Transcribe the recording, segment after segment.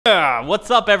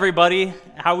What's up, everybody?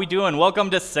 How we doing?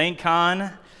 Welcome to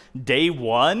SAINTCON Day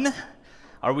 1.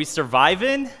 Are we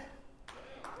surviving?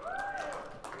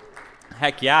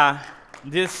 Heck yeah.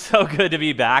 It is so good to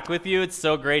be back with you. It's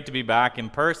so great to be back in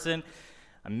person.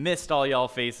 I missed all y'all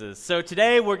faces. So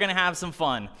today we're going to have some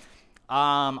fun.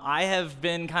 I have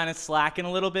been kind of slacking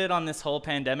a little bit on this whole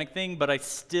pandemic thing, but I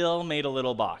still made a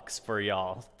little box for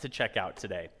y'all to check out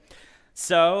today.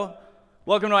 So,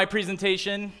 welcome to my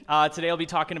presentation. Today I'll be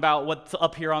talking about what's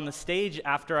up here on the stage.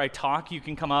 After I talk, you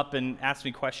can come up and ask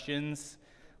me questions,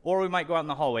 or we might go out in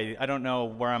the hallway. I don't know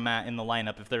where I'm at in the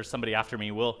lineup. If there's somebody after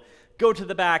me, we'll go to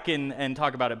the back and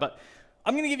talk about it. But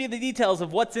I'm going to give you the details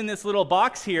of what's in this little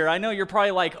box here. I know you're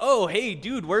probably like, oh, hey,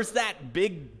 dude, where's that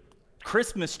big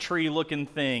Christmas tree looking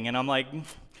thing? And I'm like,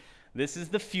 this is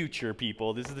the future,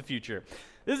 people. This is the future.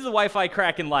 This is a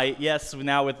Wi-Fi-Kraken Lite, yes,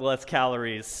 now with less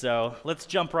calories, so let's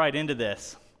jump right into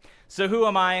this. So who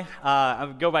am I?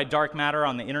 I go by Dark Matter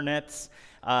on the internets.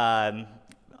 I'm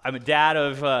a dad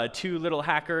of 2 little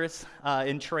hackers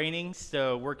in training,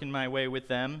 so working my way with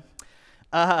them.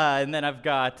 And then I've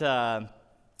got,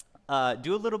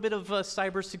 do a little bit of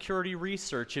cybersecurity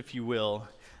research, if you will.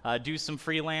 Do some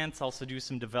freelance, also do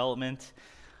some development.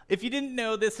 If you didn't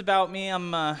know this about me,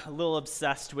 I'm a little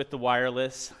obsessed with the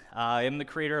wireless. I am the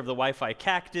creator of the Wi-Fi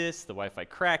Cactus, the Wi-Fi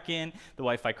Kraken, the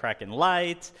Wi-Fi Kraken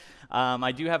Lite.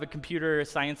 I do have a computer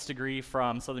science degree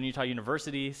from Southern Utah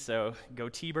University, so go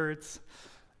T-Birds.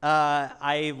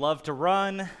 I love to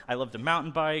run, I love to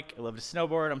mountain bike, I love to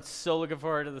snowboard. I'm so looking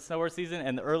forward to the snowboard season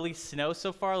and the early snow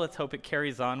so far. Let's hope it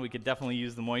carries on. We could definitely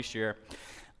use the moisture.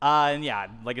 And yeah,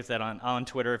 like I said, on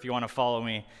Twitter, if you want to follow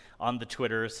me on the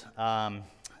Twitters.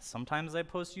 Sometimes I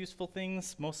post useful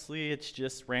things. Mostly it's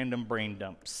just random brain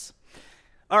dumps.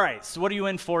 All right, so what are you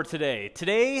in for today?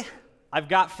 Today, I've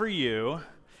got for you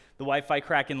the Wi-Fi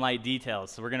Kraken Lite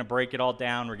details. So we're going to break it all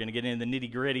down. We're going to get into the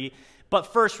nitty-gritty. But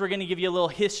first, we're going to give you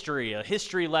a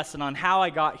history lesson on how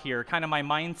I got here, kind of my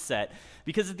mindset.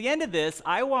 Because at the end of this,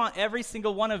 I want every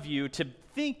single one of you to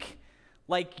think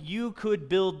like you could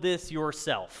build this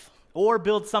yourself or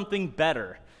build something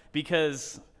better.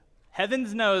 Because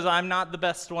heavens knows I'm not the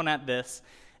best one at this,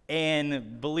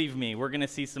 and believe me, we're going to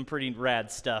see some pretty rad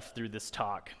stuff through this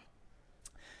talk.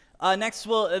 And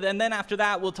then after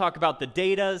that, we'll talk about the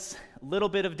datas, a little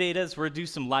bit of datas. We'll do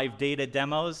some live data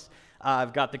demos.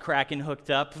 I've got the Kraken hooked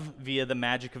up via the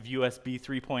magic of USB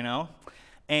 3.0,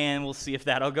 and we'll see if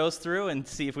that all goes through and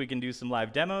see if we can do some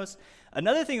live demos.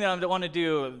 Another thing that I want to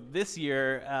do this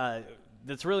year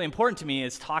that's really important to me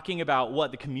is talking about what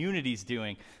the community's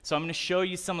doing. So I'm going to show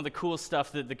you some of the cool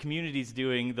stuff that the community's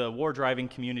doing, the war driving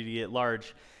community at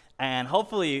large, and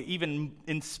hopefully even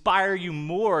inspire you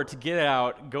more to get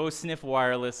out, go sniff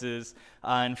wirelesses,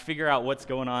 and figure out what's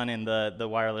going on in the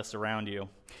wireless around you.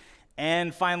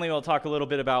 And finally, we'll talk a little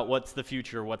bit about what's the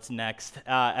future, what's next.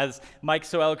 As Mike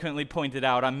so eloquently pointed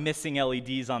out, I'm missing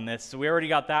LEDs on this, so we already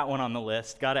got that one on the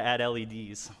list. Got to add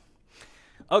LEDs.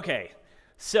 Okay.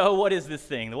 So what is this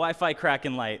thing, the Wi-Fi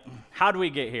Kraken Lite? How do we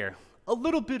get here? A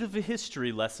little bit of a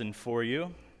history lesson for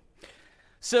you.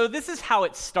 So this is how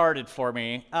it started for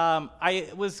me.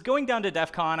 I was going down to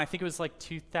DEF CON, I think it was like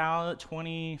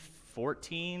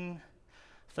 2014,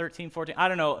 13, 14, I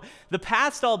don't know. The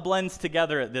past all blends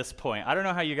together at this point. I don't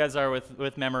know how you guys are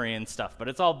with memory and stuff, but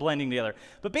it's all blending together.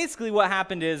 But basically what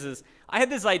happened is I had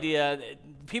this idea.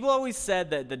 People always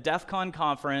said that the DEF CON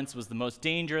conference was the most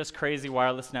dangerous, crazy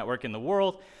wireless network in the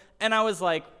world. And I was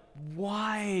like,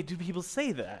 why do people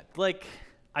say that? Like,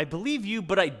 I believe you,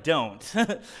 but I don't.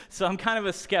 So I'm kind of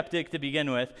a skeptic to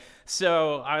begin with.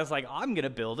 So I was like, I'm going to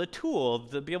build a tool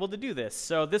to be able to do this.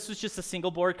 So this was just a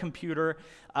single board computer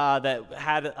that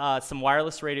had some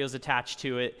wireless radios attached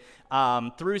to it,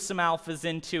 threw some alphas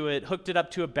into it, hooked it up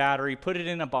to a battery, put it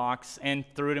in a box, and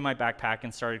threw it in my backpack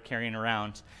and started carrying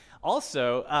around.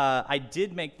 Also, I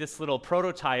did make this little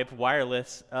prototype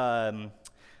wireless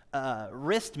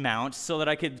wrist mount so that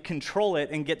I could control it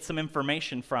and get some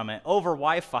information from it over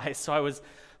Wi-Fi, so I was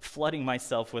flooding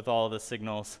myself with all of the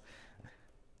signals.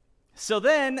 So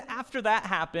then, after that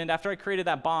happened, after I created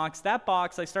that box,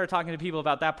 I started talking to people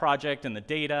about that project and the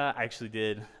data. I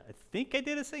think I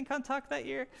did a SAINTCON talk that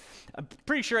year. I'm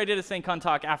pretty sure I did a SAINTCON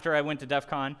talk after I went to DEF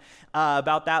CON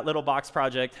about that little box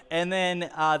project. And then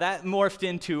that morphed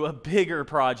into a bigger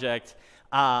project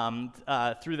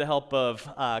through the help of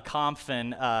Conf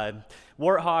and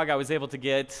Warthog. I was able to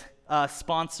get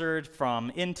sponsored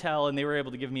from Intel, and they were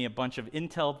able to give me a bunch of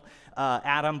Intel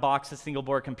Atom boxes, single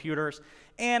board computers,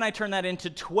 and I turned that into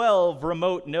 12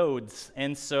 remote nodes.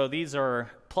 And so these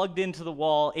are plugged into the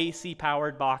wall, AC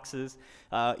powered boxes.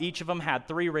 Each of them had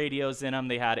 3 radios in them.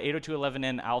 They had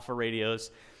 802.11n alpha radios,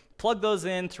 plugged those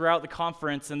in throughout the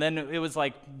conference, and then it was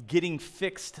like getting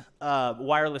fixed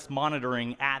wireless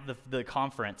monitoring at the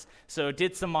conference. So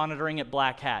did some monitoring at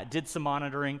Black Hat, did some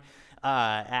monitoring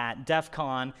at DEF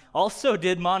CON, also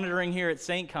did monitoring here at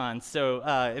SAINTCON. So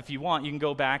if you want, you can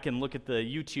go back and look at the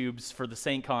YouTubes for the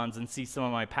SAINTCONs and see some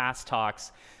of my past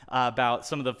talks about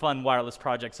some of the fun wireless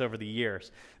projects over the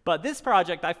years. But this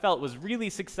project I felt was really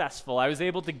successful. I was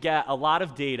able to get a lot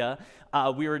of data.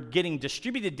 We were getting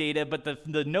distributed data, but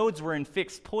the nodes were in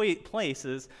fixed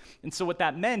places. And so what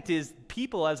that meant is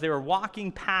people, as they were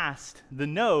walking past the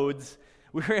nodes,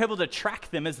 we were able to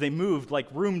track them as they moved, like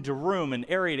room to room and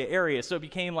area to area. So it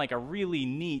became like a really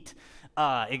neat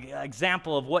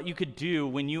example of what you could do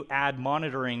when you add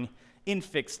monitoring in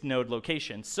fixed node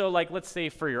locations. So like, let's say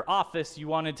for your office, you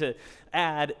wanted to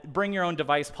add bring your own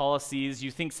device policies.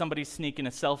 You think somebody's sneaking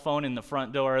a cell phone in the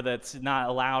front door that's not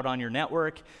allowed on your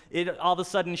network. It all of a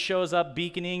sudden shows up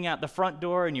beaconing at the front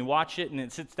door, and you watch it, and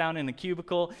it sits down in a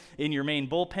cubicle in your main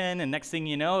bullpen, and next thing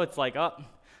you know, it's like, oh,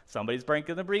 somebody's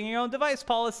breaking the bring your own device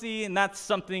policy. And that's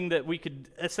something that we could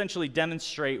essentially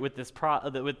demonstrate with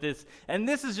this, and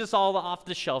this is just all the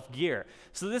off-the-shelf gear.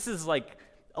 So this is like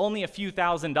only a few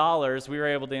 $1,000s. We were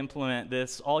able to implement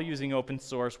this all using open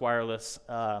source wireless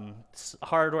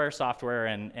hardware, software,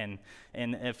 and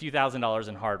a few $1,000s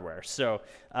in hardware. So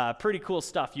pretty cool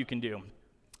stuff you can do.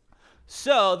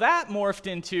 So that morphed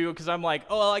into, because I'm like,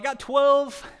 oh, well, I got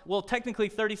 12, well, technically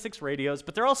 36 radios,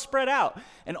 but they're all spread out.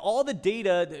 And all the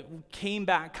data that came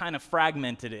back kind of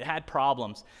fragmented. It had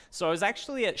problems. So I was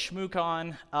actually at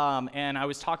SHMooCon, and I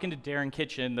was talking to Darren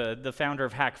Kitchen, the founder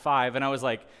of Hack5, and I was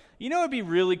like, you know what would be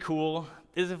really cool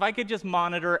is if I could just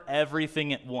monitor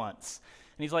everything at once.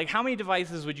 And he's like, how many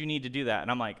devices would you need to do that? And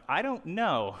I'm like, I don't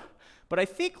know, but I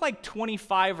think like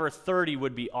 25 or 30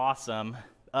 would be awesome,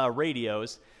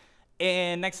 radios.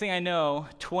 And next thing I know,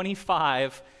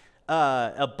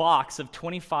 a box of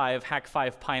 25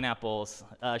 Hack5 pineapples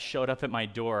showed up at my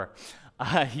door.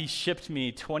 He shipped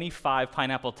me 25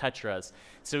 pineapple tetras.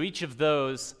 So each of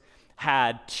those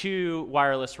had 2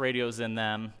 wireless radios in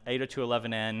them,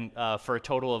 802.11n, for a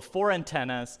total of 4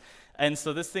 antennas. And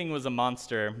so this thing was a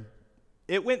monster.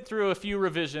 It went through a few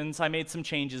revisions. I made some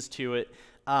changes to it.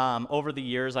 Over the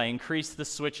years, I increased the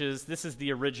switches. This is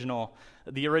the original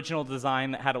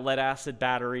design that had a lead-acid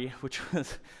battery, which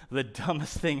was the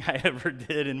dumbest thing I ever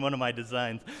did in one of my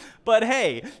designs. But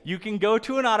hey, you can go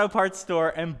to an auto parts store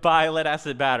and buy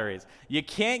lead-acid batteries. You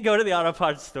can't go to the auto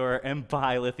parts store and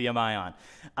buy lithium-ion.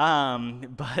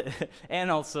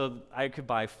 And also, I could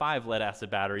buy 5 lead-acid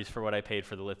batteries for what I paid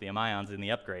for the lithium-ions in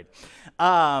the upgrade.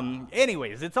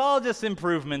 Anyways, it's all just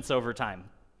improvements over time.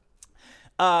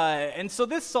 And so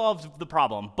this solved the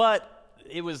problem, but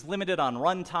it was limited on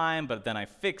runtime, but then I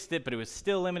fixed it, but it was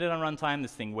still limited on runtime.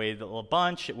 This thing weighed a little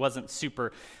bunch. It wasn't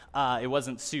super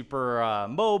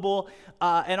mobile.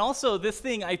 And also this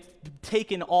thing I've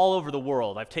taken all over the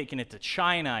world. I've taken it to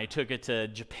China. I took it to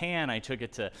Japan. I took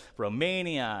it to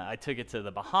Romania. I took it to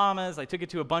the Bahamas. I took it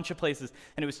to a bunch of places.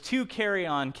 And it was 2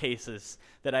 carry-on cases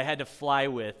that I had to fly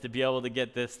with to be able to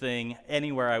get this thing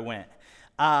anywhere I went.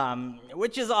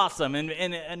 Which is awesome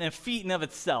and a feat in of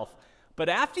itself. But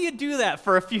after you do that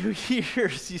for a few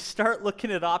years, you start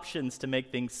looking at options to make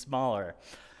things smaller.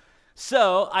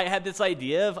 So I had this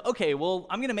idea of, okay, well,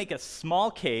 I'm going to make a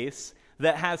small case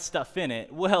that has stuff in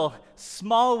it. Well,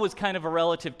 small was kind of a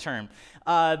relative term.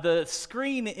 The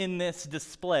screen in this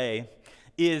display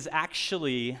is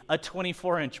actually a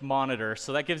 24-inch monitor,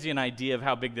 so that gives you an idea of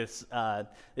how big this,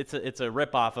 it's a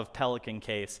ripoff of Pelican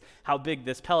case, how big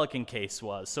this Pelican case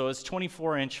was. So it's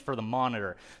 24-inch for the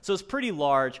monitor. So it's pretty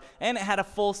large, and it had a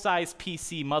full-size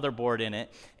PC motherboard in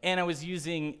it, and I was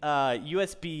using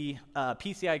USB,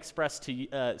 PCI Express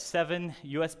to 7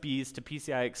 USBs to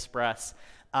PCI Express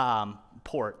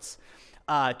ports.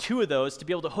 2 of those to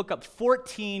be able to hook up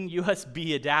 14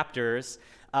 USB adapters,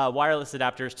 wireless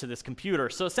adapters to this computer.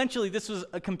 So essentially, this was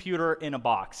a computer in a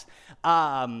box,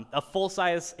 a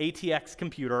full-size ATX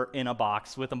computer in a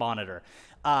box with a monitor.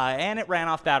 And it ran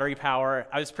off battery power.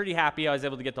 I was pretty happy. I was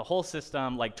able to get the whole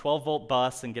system, like 12-volt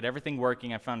bus, and get everything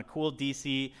working. I found a cool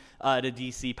DC to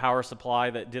DC power supply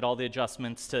that did all the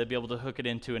adjustments to be able to hook it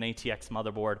into an ATX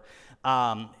motherboard.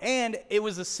 And it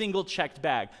was a single checked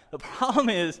bag. The problem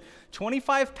is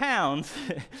 25 pounds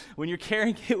when you're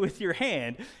carrying it with your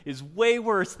hand is way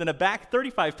worse than a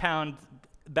 35-pound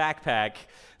backpack.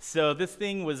 So this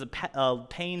thing was a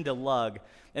pain to lug.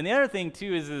 And the other thing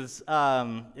too is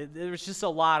there was just a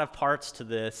lot of parts to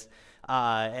this.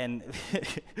 And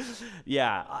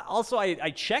yeah, also I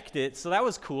checked it, so that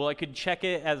was cool. I could check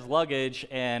it as luggage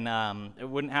and I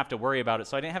wouldn't have to worry about it.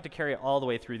 So I didn't have to carry it all the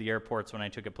way through the airports when I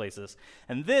took it places.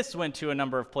 And this went to a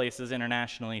number of places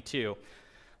internationally too.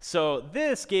 So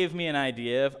this gave me an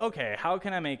idea of, okay, how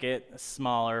can I make it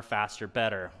smaller, faster,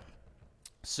 better?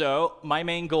 So my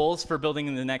main goals for building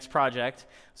in the next project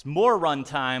is more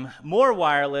runtime, more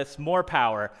wireless, more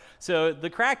power. So the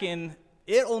Kraken,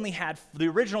 the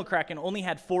original Kraken only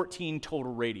had 14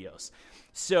 total radios.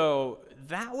 So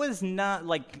that was not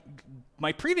like,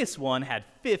 my previous one had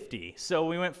 50. So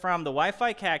we went from the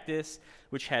Wi-Fi Cactus,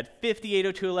 which had 50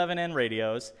 802.11n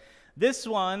radios. This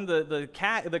one,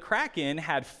 the Kraken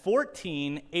had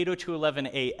 14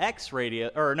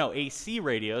 802.11ax AC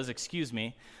radios, excuse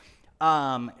me.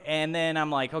 And then I'm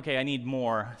like, okay, I need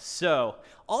more. So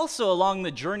also along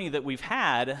the journey that we've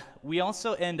had, we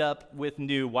also end up with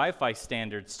new Wi-Fi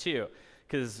standards too.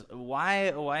 Because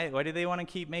why do they want to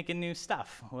keep making new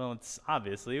stuff? Well, it's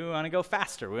obviously we want to go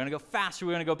faster. We want to go faster.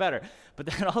 We want to go better. But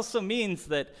that also means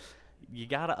that you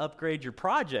got to upgrade your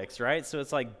projects, right? So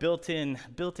it's like built-in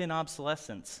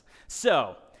obsolescence.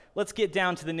 So let's get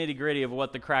down to the nitty-gritty of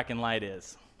what the Kraken Lite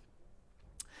is.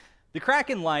 The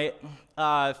Kraken Lite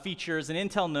features an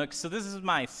Intel NUC. So this is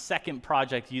my second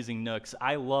project using NUCs.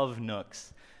 I love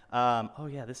NUCs. Oh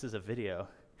yeah, this is a video.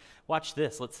 Watch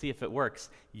this. Let's see if it works.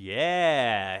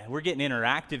 Yeah, we're getting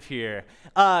interactive here.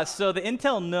 So the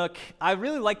Intel NUC, I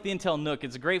really like the Intel NUC.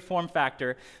 It's a great form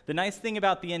factor. The nice thing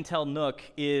about the Intel NUC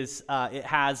is it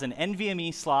has an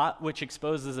NVMe slot, which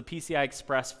exposes a PCI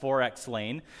Express 4X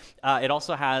lane. It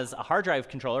also has a hard drive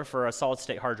controller for a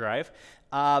solid-state hard drive.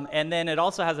 And then it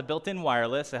also has a built-in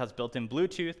wireless. It has built-in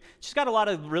Bluetooth. It's just got a lot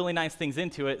of really nice things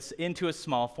into it, into a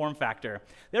small form factor.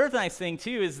 The other nice thing,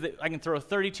 too, is that I can throw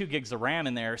 32 gigs of RAM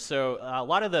in there. So a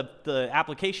lot of the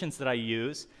applications that I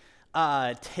use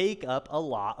take up a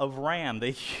lot of RAM.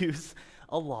 They use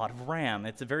a lot of RAM.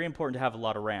 It's very important to have a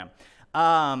lot of RAM.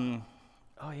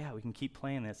 Oh yeah, we can keep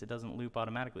playing this. It doesn't loop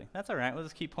automatically. That's all right. We'll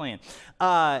just keep playing.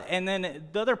 And then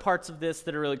the other parts of this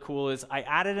that are really cool is I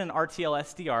added an RTL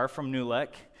SDR from Nulek,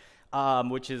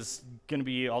 which is going to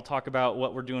be, I'll talk about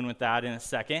what we're doing with that in a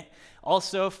second.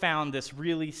 Also found this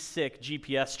really sick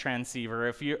GPS transceiver,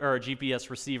 or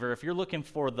GPS receiver. If you're looking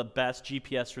for the best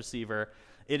GPS receiver,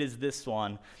 it is this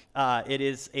one. It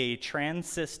is a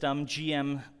Trans-System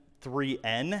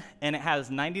GM3N, and it has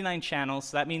 99 channels.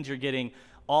 So that means you're getting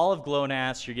all of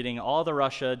GLONASS, you're getting all the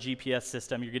Russia GPS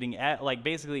system, you're getting like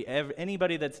basically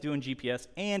anybody that's doing GPS,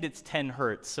 and it's 10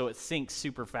 hertz, so it syncs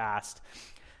super fast.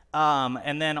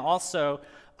 And then also,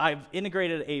 I've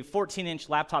integrated a 14-inch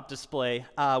laptop display,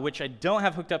 which I don't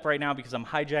have hooked up right now because I'm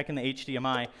hijacking the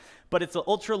HDMI, but it's an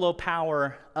ultra-low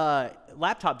power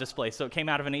laptop display, so it came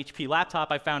out of an HP laptop.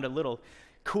 I found a little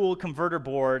cool converter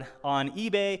board on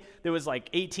eBay. There was like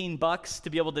 18 bucks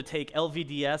to be able to take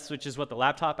LVDS, which is what the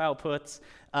laptop outputs,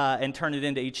 and turn it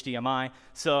into HDMI.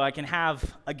 So I can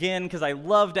have, again, because I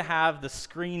love to have the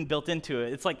screen built into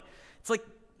it. It's like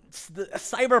a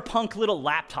cyberpunk little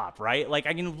laptop, right? Like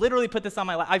I can literally put this on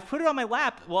my lap. I've put it on my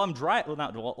lap while I'm driving. Well,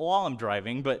 not while I'm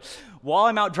driving, but while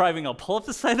I'm out driving, I'll pull up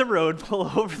the side of the road,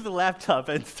 pull over the laptop,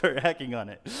 and start hacking on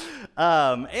it.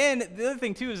 And the other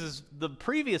thing too is the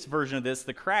previous version of this,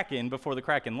 the Kraken before the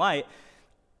Kraken Lite,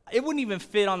 it wouldn't even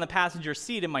fit on the passenger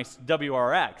seat in my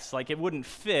WRX. Like it wouldn't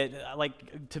fit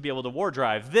like to be able to war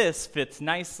drive. This fits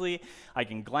nicely. I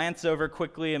can glance over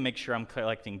quickly and make sure I'm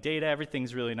collecting data.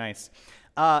 Everything's really nice.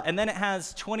 And then it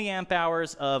has 20 amp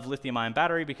hours of lithium-ion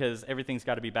battery because everything's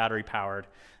got to be battery powered.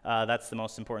 That's the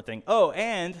most important thing. Oh,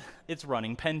 and it's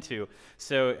running Pen 2.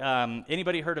 So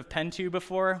anybody heard of Pen 2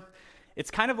 before?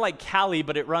 It's kind of like Kali,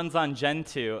 but it runs on Gen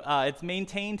 2. It's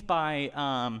maintained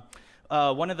by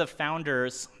one of the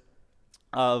founders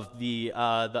of the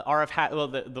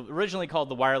RF, originally called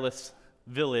the Wireless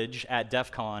Village at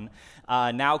DEF CON,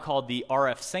 now called the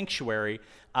RF Sanctuary.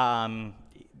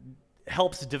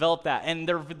 Helps develop that, and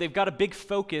they've got a big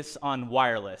focus on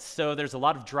wireless. So there's a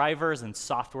lot of drivers and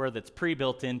software that's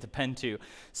pre-built into Pen 2.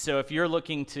 So if you're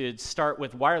looking to start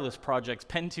with wireless projects,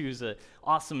 Pen 2 is an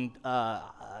awesome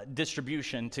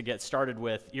distribution to get started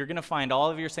with. You're going to find all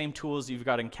of your same tools you've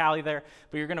got in Kali there,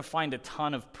 but you're going to find a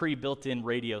ton of pre-built-in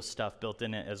radio stuff built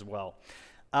in it as well.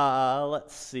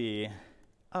 Let's see.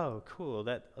 Oh, cool.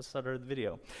 That started the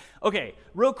video. Okay,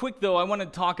 real quick, though, I want to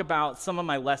talk about some of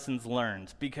my lessons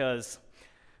learned because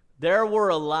there were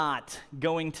a lot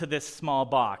going to this small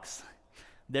box.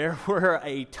 There were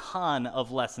a ton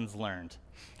of lessons learned.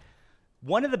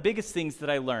 One of the biggest things that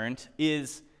I learned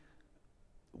is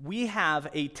we have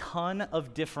a ton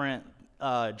of different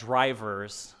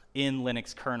drivers in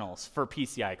Linux kernels for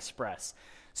PCI Express.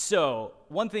 So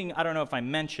one thing, I don't know if I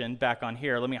mentioned back on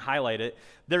here, let me highlight it.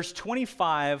 There's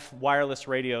 25 wireless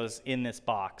radios in this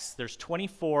box. There's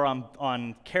 24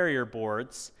 on carrier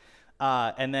boards,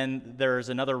 and then there's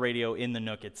another radio in the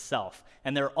NUC itself.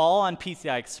 And they're all on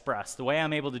PCI Express. The way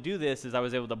I'm able to do this is I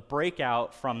was able to break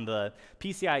out from the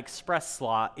PCI Express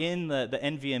slot in the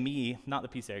NVMe, not the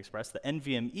PCI Express, the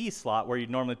NVMe slot where you'd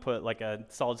normally put like a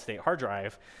solid state hard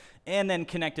drive, and then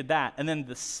connected that. And then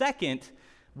the second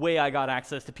way I got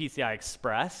access to PCI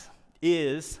Express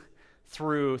is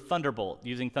through Thunderbolt,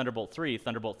 using Thunderbolt 3.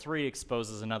 Thunderbolt 3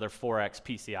 exposes another 4x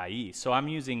PCIe. So I'm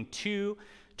using 2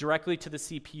 directly to the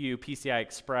CPU PCI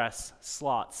Express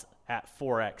slots at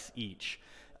 4x each.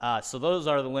 So those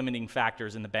are the limiting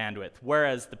factors in the bandwidth.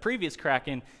 Whereas the previous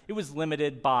Kraken, it was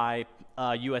limited by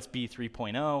USB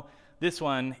 3.0. This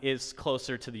one is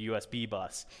closer to the USB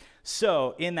bus.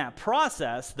 So in that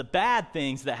process, the bad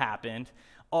things that happened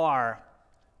are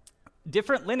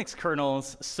different Linux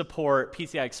kernels support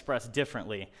PCI Express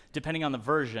differently, depending on the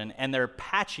version, and they're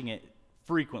patching it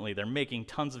frequently. They're making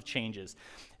tons of changes.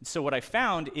 So what I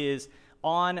found is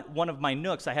on one of my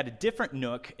NUCs, I had a different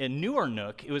NUC, a newer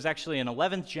NUC. It was actually an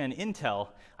 11th gen Intel.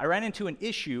 I ran into an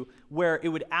issue where it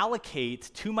would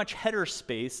allocate too much header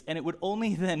space, and it would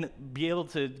only then be able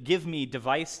to give me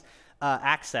device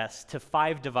access to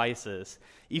 5 devices.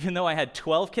 Even though I had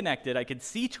 12 connected, I could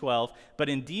see 12, but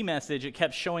in dmessage, it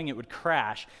kept showing it would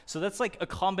crash. So that's like a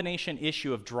combination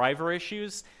issue of driver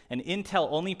issues, and Intel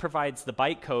only provides the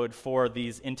bytecode for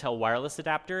these Intel wireless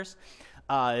adapters,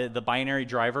 the binary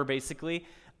driver basically,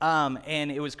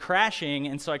 and it was crashing,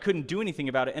 and so I couldn't do anything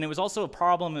about it. And it was also a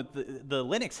problem with the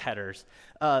Linux headers,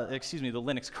 the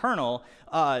Linux kernel,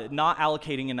 not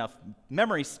allocating enough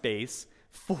memory space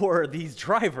for these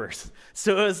drivers.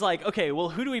 So it was like, okay, well,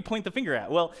 who do we point the finger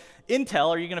at? Well, Intel,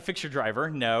 are you going to fix your driver?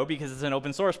 No, because it's an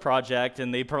open source project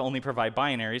and they only provide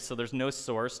binaries, so there's no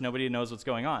source, nobody knows what's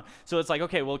going on. So it's like,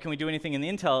 okay, well, can we do anything in the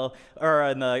Intel or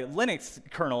in the Linux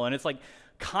kernel? And it's like,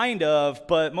 kind of,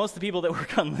 but most of the people that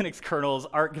work on Linux kernels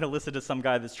aren't going to listen to some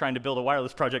guy that's trying to build a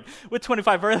wireless project with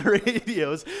 25 other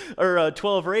radios, or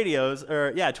 12 radios,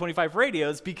 or yeah, 25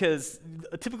 radios, because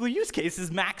a typical use case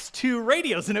is max 2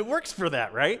 radios, and it works for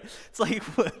that, right? It's like,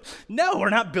 no,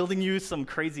 we're not building you some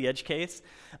crazy edge case.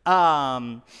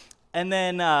 And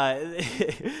then,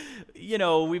 you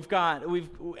know,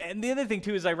 and the other thing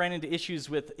too is I ran into issues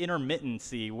with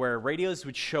intermittency where radios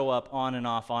would show up on and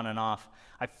off, on and off.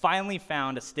 I finally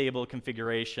found a stable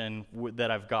configuration that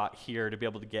I've got here to be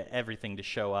able to get everything to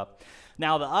show up.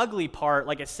 Now the ugly part,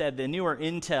 like I said, the newer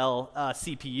Intel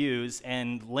CPUs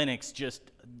and Linux just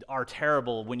are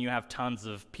terrible when you have tons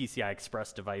of PCI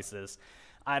Express devices.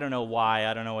 I don't know why.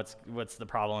 I don't know what's the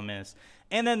problem is.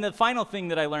 And then the final thing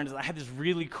that I learned is I had this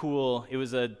really cool, it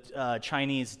was a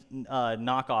Chinese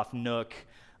knockoff NUC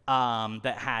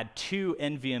that had 2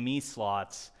 NVMe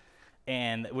slots,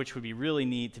 and which would be really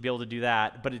neat to be able to do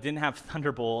that, but it didn't have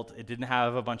Thunderbolt, it didn't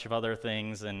have a bunch of other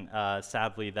things, and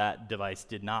sadly that device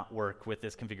did not work with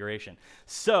this configuration.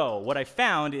 So what I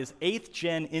found is 8th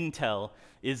gen Intel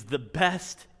is the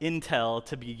best Intel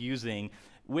to be using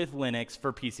with Linux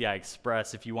for PCI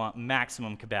Express if you want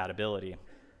maximum compatibility.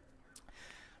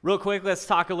 Real quick, let's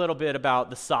talk a little bit about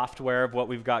the software of what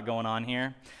we've got going on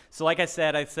here. So like I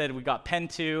said we got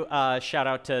Pen2, shout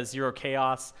out to Zero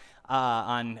Chaos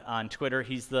on Twitter.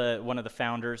 He's one of the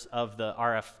founders of the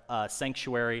RF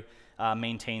Sanctuary,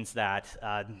 maintains that.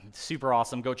 Super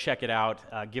awesome. Go check it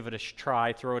out. Give it a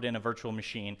try. Throw it in a virtual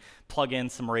machine. Plug in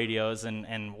some radios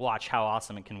and watch how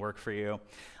awesome it can work for you.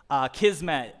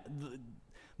 Kismet.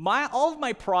 All of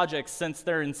my projects since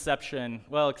their inception,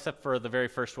 well, except for the very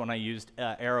first one I used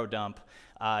AeroDump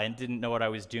and didn't know what I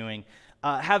was doing,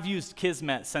 have used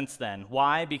Kismet since then.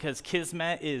 Why? Because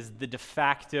Kismet is the de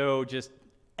facto just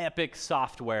epic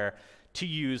software to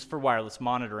use for wireless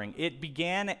monitoring. It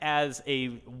began as a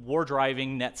war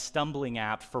driving net stumbling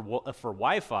app for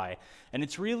Wi-Fi, and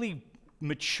it's really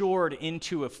matured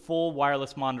into a full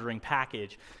wireless monitoring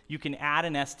package. You can add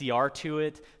an SDR to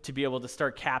it to be able to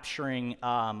start capturing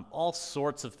all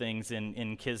sorts of things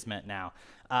in Kismet now,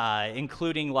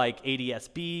 including like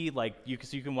ADS-B, like you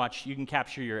can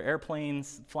capture your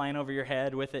airplanes flying over your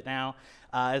head with it now,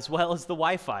 as well as the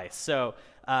Wi-Fi. So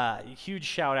huge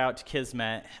shout out to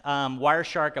Kismet.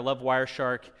 Wireshark, I love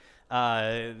Wireshark.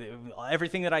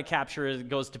 Everything that I capture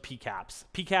goes to PCAPs.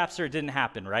 PCAPs or it didn't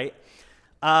happen, right?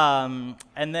 And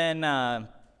then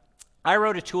I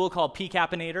wrote a tool called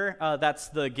PCAPinator. That's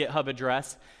the GitHub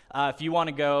address. If you want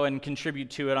to go and contribute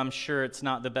to it, I'm sure it's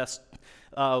not the best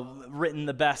written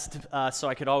the best, so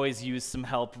I could always use some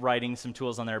help writing some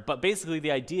tools on there. But basically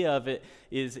the idea of it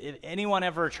is if anyone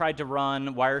ever tried to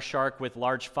run Wireshark with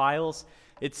large files,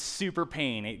 it's super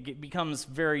pain. It becomes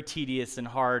very tedious and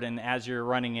hard, and as you're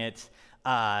running it,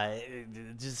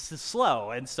 just slow.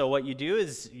 And so what you do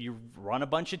is you run a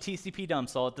bunch of TCP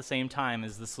dumps all at the same time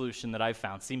is the solution that I've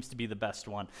found. Seems to be the best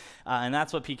one. And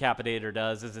that's what PCAPinator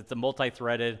does, is it's a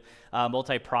multi-threaded,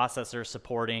 multi-processor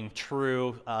supporting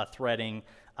true threading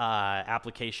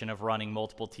application of running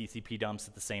multiple TCP dumps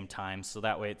at the same time. So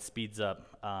that way it speeds up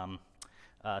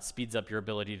your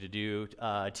ability to do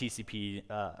TCP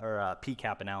or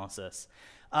PCAP analysis.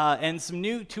 And some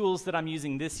new tools that I'm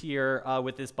using this year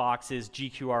with this box is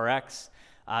GQRX.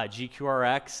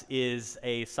 GQRX is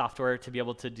a software to be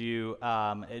able to do,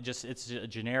 it's a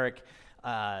generic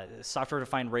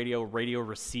software-defined radio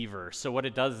receiver. So what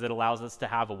it does is it allows us to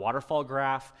have a waterfall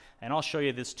graph, and I'll show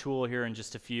you this tool here in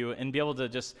just a few, and be able to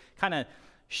just kind of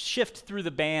shift through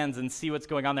the bands and see what's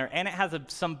going on there. And it has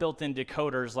some built-in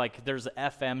decoders, like there's an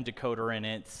FM decoder in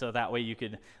it, so that way you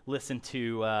could listen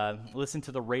to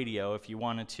the radio if you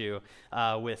wanted to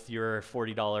with your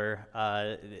 $40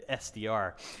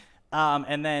 SDR.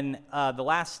 And then the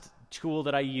last tool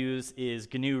that I use is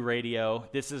GNU Radio.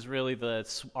 This is really the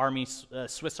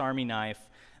Swiss Army knife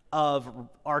of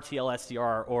RTL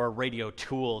SDR or radio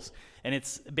tools. And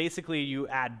it's basically you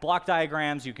add block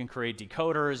diagrams, you can create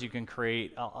decoders, you can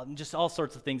create just all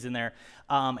sorts of things in there.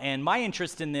 And my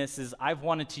interest in this is I've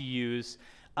wanted to use,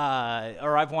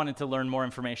 or I've wanted to learn more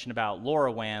information about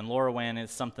LoRaWAN. LoRaWAN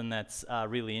is something that's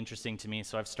really interesting to me,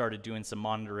 so I've started doing some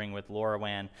monitoring with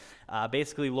LoRaWAN.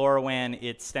 Basically, LoRaWAN,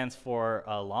 it stands for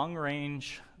Long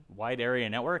Range Wide Area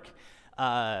Network.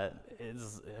 I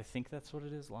think that's what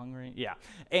it is, long range. Yeah,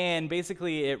 and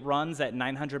basically it runs at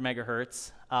 900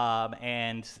 megahertz,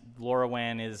 and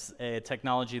LoRaWAN is a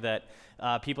technology that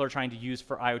people are trying to use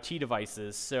for IoT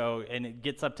devices. So, and it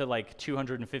gets up to like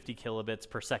 250 kilobits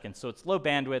per second. So it's low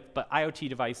bandwidth, but IoT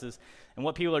devices. And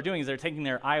what people are doing is they're taking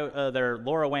their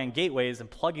LoRaWAN gateways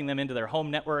and plugging them into their home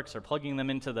networks or plugging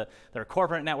them into their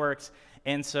corporate networks.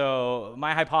 And so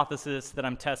my hypothesis that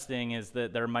I'm testing is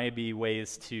that there might be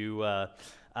ways to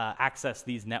access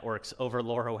these networks over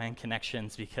LoRaWAN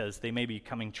connections, because they may be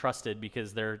becoming trusted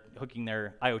because they're hooking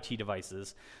their IoT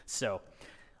devices. So,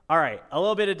 all right, a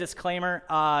little bit of disclaimer.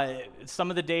 Some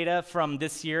of the data from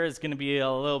this year is going to be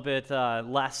a little bit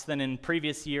less than in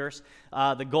previous years.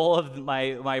 The goal of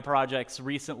my projects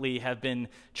recently have been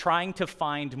trying to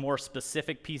find more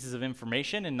specific pieces of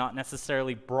information and not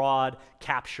necessarily broad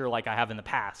capture like I have in the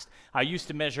past. I used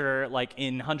to measure like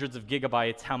in hundreds of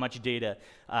gigabytes how much data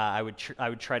I would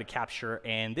try to capture,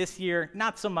 and this year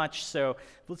not so much. So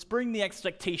let's bring the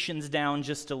expectations down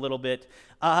just a little bit.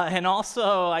 And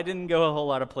also, I didn't go a whole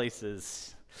lot of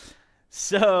places.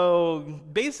 So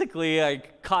basically, I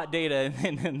caught data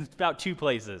in about 2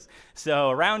 places. So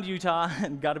around Utah,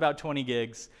 got about 20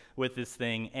 gigs with this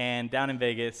thing, and down in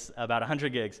Vegas, about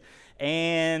 100 gigs.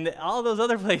 And all those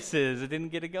other places, I didn't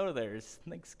get to go to theirs.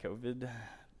 Thanks, COVID.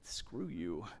 Screw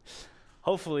you.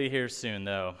 Hopefully here soon,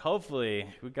 though. Hopefully,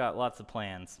 we've got lots of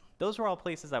plans. Those were all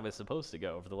places I was supposed to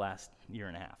go over the last year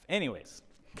and a half. Anyways.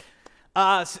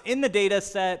 So in the data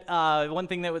set, one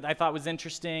thing that I thought was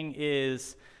interesting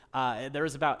is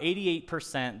there's about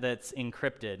 88% that's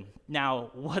encrypted. Now,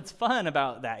 what's fun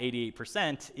about that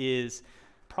 88% is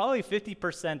probably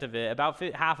 50% of it, about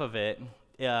half of it,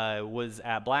 was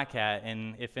at Black Hat.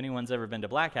 And if anyone's ever been to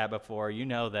Black Hat before, you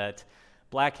know that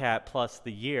Black Hat plus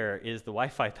the year is the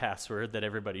Wi-Fi password that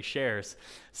everybody shares.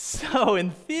 So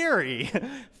in theory,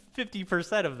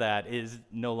 50% of that is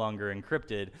no longer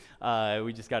encrypted.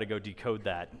 We just got to go decode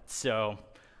that. So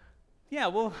yeah,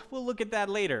 we'll look at that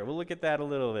later. We'll look at that a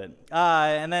little bit.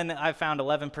 And then I found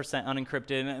 11%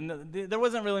 unencrypted. And there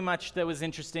wasn't really much that was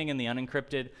interesting in the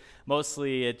unencrypted.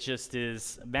 Mostly it just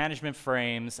is management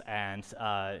frames and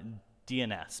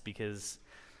DNS, because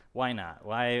why not?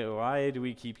 Why do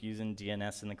we keep using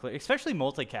DNS in the clear? Especially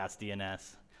multicast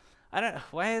DNS.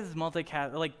 Why is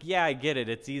multicast, like, yeah, I get it.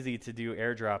 It's easy to do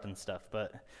airdrop and stuff,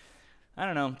 but I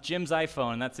don't know. Jim's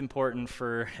iPhone, that's important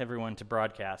for everyone to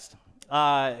broadcast.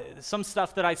 Some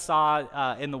stuff that I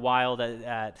saw in the wild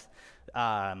at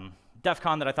DEF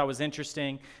CON that I thought was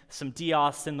interesting. Some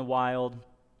DOS in the wild.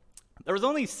 There was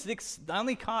only 6, I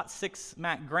only caught 6,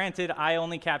 granted, I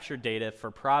only captured data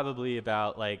for probably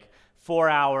about like 4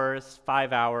 hours,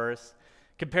 5 hours,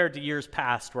 compared to years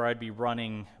past where I'd be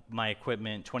running my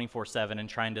equipment 24/7 and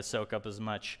trying to soak up as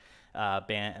much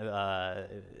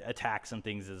attacks and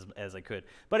things as I could.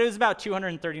 But it was about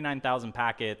 239,000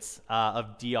 packets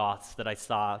of DOS that I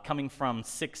saw coming from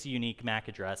 6 unique MAC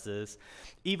addresses.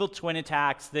 Evil twin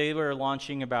attacks, they were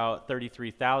launching about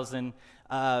 33,000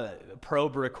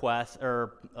 probe requests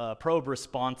or probe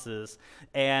responses,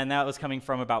 and that was coming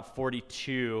from about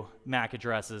 42 MAC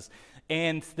addresses.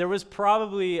 And there was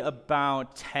probably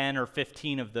about 10 or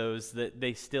 15 of those that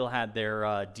they still had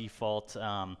their default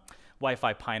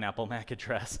Wi-Fi Pineapple MAC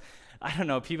address. I don't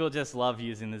know, people just love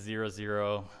using the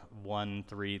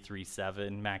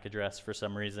 001337 MAC address for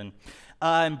some reason.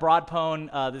 And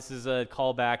Broadpwn, this is a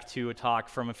callback to a talk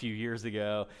from a few years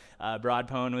ago.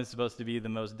 Broadpwn was supposed to be the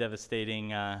most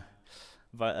devastating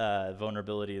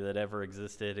vulnerability that ever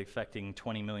existed, affecting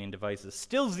 20 million devices.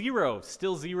 Still zero,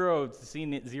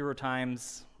 seen it 0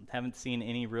 times. Haven't seen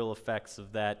any real effects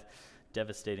of that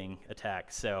devastating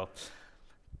attack. So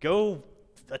go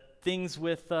things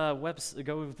with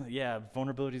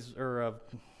vulnerabilities, or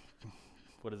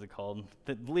what is it called?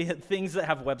 Things that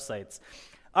have websites.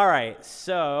 All right,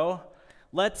 so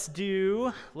let's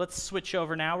switch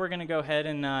over now. We're gonna go ahead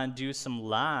and do some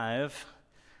live.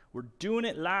 We're doing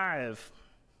it live.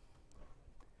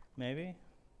 Maybe?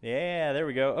 Yeah, there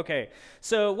we go. Okay,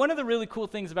 so one of the really cool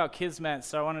things about Kismet,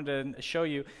 so I wanted to show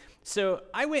you. So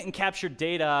I went and captured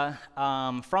data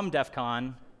from DEF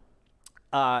CON.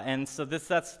 And so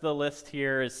that's the list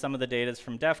here is some of the data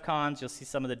from DEF CONs. You'll see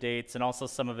some of the dates and also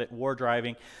some of it war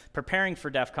driving, preparing for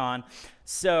DEF CON.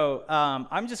 So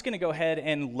I'm just going to go ahead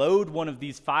and load one of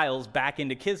these files back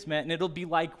into Kismet, and it'll be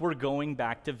like we're going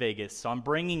back to Vegas. So I'm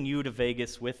bringing you to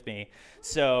Vegas with me.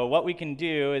 So what we can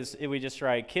do is we just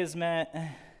write Kismet,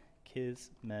 it's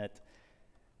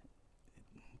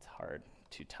hard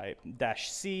to type,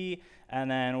 -C,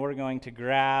 and then we're going to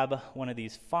grab one of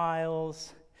these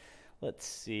files. Let's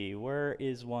see, where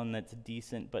is one that's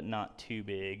decent but not too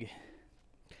big?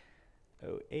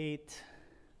 08,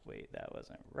 wait, that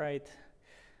wasn't right.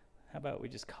 How about we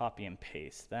just copy and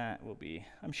paste? That will be,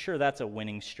 I'm sure that's a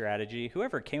winning strategy.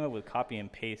 Whoever came up with copy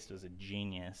and paste was a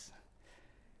genius.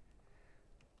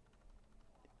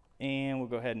 And we'll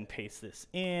go ahead and paste this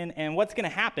in. And what's going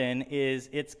to happen is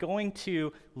it's going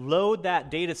to load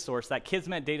that data source, that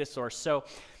Kismet data source. So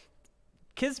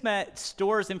Kismet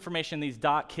stores information in these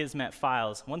 .kismet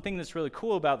files. One thing that's really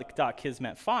cool about the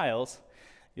 .kismet files,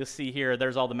 you'll see here,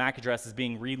 there's all the MAC addresses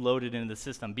being reloaded into the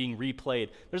system, being replayed.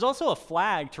 There's also a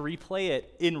flag to replay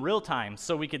it in real time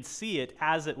so we could see it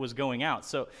as it was going out.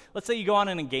 So let's say you go on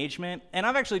an engagement, and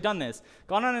I've actually done this,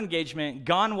 gone on an engagement,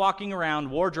 gone walking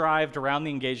around, war drived around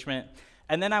the engagement,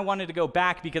 and then I wanted to go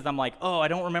back because I'm like, oh, I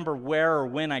don't remember where or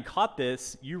when I caught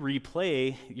this. You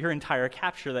replay your entire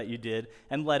capture that you did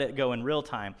and let it go in real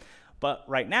time. But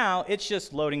right now, it's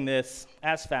just loading this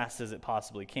as fast as it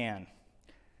possibly can.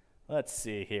 Let's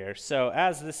see here. So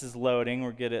as this is loading,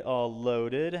 we'll get it all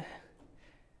loaded.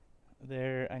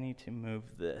 There, I need to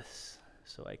move this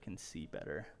so I can see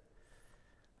better.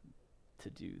 To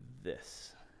do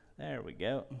this. There we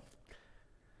go.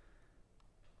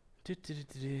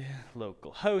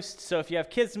 Local host. So if you have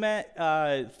Kismet,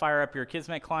 fire up your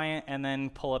Kismet client and then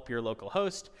pull up your local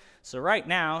host. So right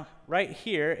now, right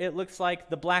here, it looks like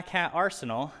the Black Hat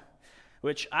Arsenal,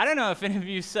 which I don't know if any of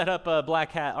you set up a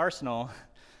Black Hat Arsenal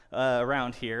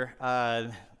around here.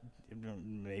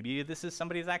 Maybe this is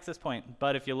somebody's access point,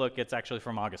 but if you look, it's actually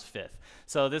from August 5th.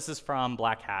 So this is from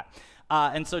Black Hat.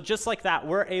 And so just like that,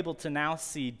 we're able to now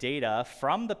see data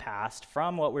from the past,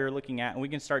 from what we were looking at, and we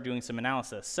can start doing some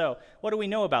analysis. So what do we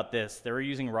know about this? They were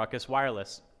using Ruckus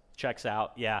Wireless. Checks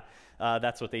out, yeah.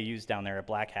 That's what they use down there at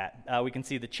Black Hat. We can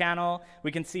see the channel.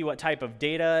 We can see what type of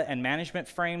data and management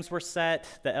frames were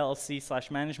set, the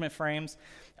LLC/management frames.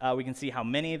 We can see how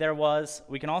many there was.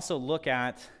 We can also look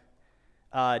at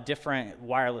different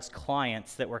wireless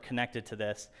clients that were connected to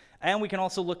this. And we can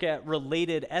also look at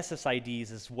related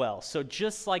SSIDs as well. So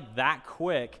just like that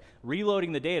quick,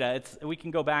 reloading the data, we can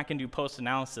go back and do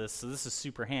post-analysis. So this is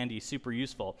super handy, super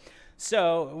useful.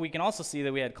 So we can also see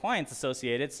that we had clients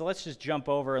associated. So let's just jump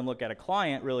over and look at a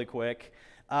client really quick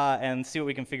and see what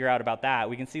we can figure out about that.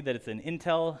 We can see that it's an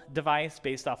Intel device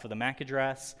based off of the MAC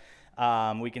address.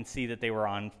 We can see that they were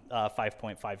on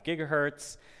 5.5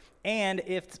 gigahertz. And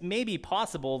if maybe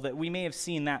possible that we may have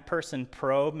seen that person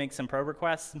make some probe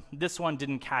requests. This one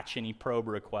didn't catch any probe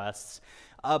requests.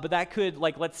 But that could,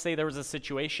 like, let's say there was a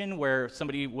situation where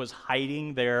somebody was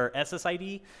hiding their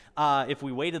SSID. If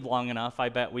we waited long enough, I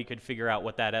bet we could figure out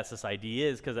what that SSID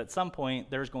is, because at some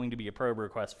point there's going to be a probe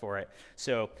request for it.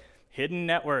 So hidden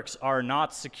networks are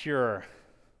not secure.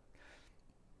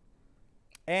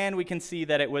 And we can see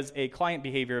that it was a client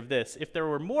behavior of this. If there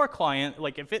were more client,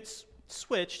 like if it's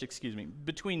switched,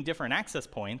 between different access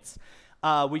points,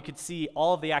 we could see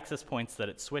all of the access points that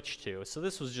it switched to. So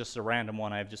this was just a random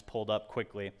one I've just pulled up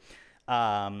quickly,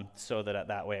 so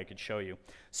that way I could show you.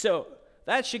 So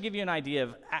that should give you an idea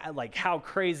of like how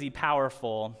crazy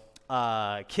powerful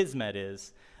Kismet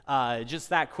is. Just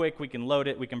that quick, we can load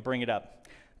it, we can bring it up.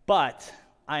 But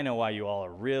I know why you all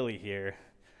are really here.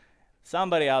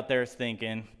 Somebody out there is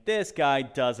thinking, this guy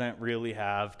doesn't really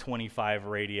have 25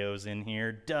 radios in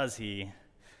here, does he?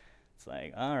 It's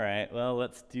like, all right, well,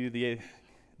 let's do the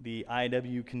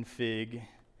IW config.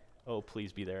 Oh,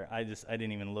 please be there. I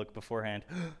didn't even look beforehand.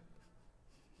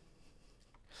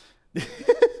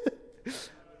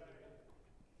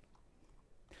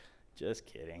 Just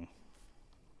kidding.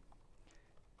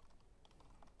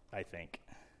 I think.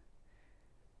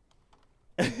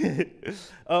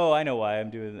 Oh, I know why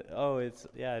I'm doing it. Oh,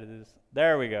 yeah, it is.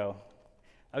 There we go.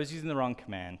 I was using the wrong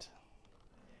command.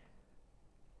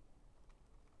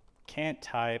 Can't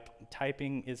type.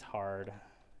 Typing is hard.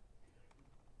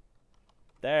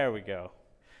 There we go.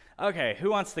 Okay,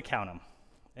 who wants to count them?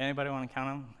 Anybody want to count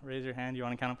them? Raise your hand. You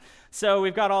want to count them? So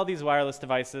we've got all these wireless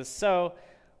devices. So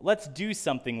let's do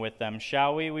something with them,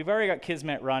 shall we? We've already got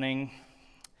Kismet running.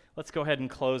 Let's go ahead and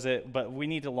close it, but we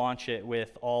need to launch it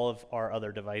with all of our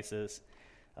other devices,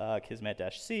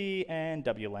 Kismet-C and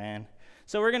WLAN.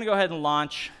 So we're going to go ahead and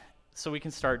launch so we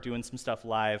can start doing some stuff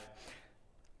live.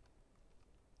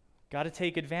 Got to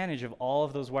take advantage of all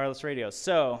of those wireless radios.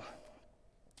 So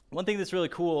one thing that's really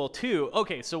cool too,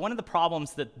 okay, so one of the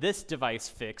problems that this device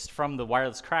fixed from the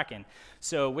WireLessKraken,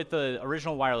 so with the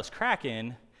original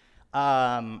WireLessKraken,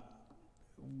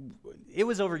 it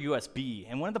was over USB,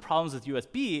 and one of the problems with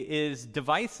USB is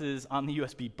devices on the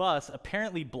USB bus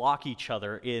apparently block each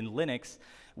other in Linux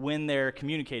when they're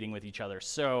communicating with each other.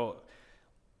 So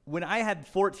when I had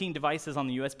 14 devices on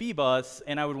the USB bus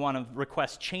and I would want to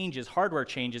request changes, hardware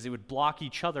changes, it would block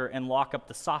each other and lock up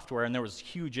the software, and there was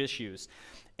huge issues.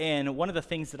 And one of the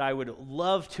things that I would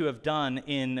love to have done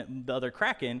in the other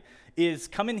Kraken is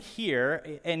come in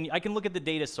here, and I can look at the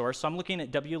data source. So I'm looking at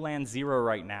WLAN 0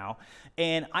 right now,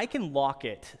 and I can lock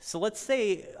it. So let's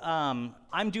say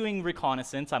I'm doing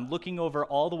reconnaissance. I'm looking over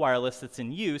all the wireless that's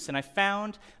in use, and I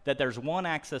found that there's one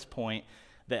access point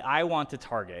that I want to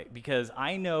target because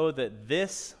I know that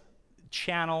this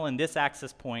channel and this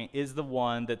access point is the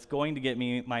one that's going to get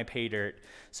me my pay dirt.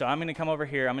 So I'm going to come over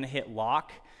here. I'm going to hit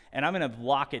lock. And I'm going to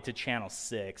lock it to channel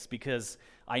 6 because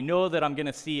I know that I'm going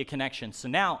to see a connection. So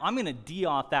now I'm going to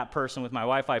de-auth that person with my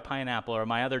WiFi-Pineapple or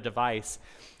my other device,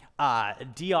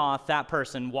 de-auth that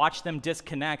person, watch them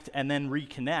disconnect, and then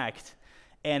reconnect.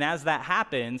 And as that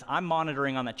happens, I'm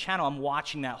monitoring on the channel. I'm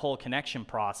watching that whole connection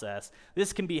process.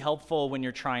 This can be helpful when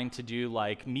you're trying to do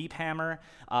like MEEP hammer,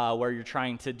 where you're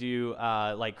trying to do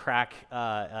like crack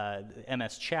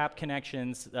MS CHAP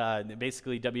connections,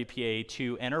 basically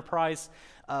WPA2 enterprise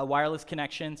wireless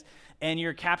connections, and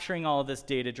you're capturing all of this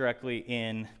data directly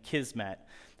in Kismet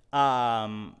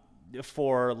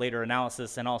for later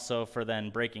analysis and also for then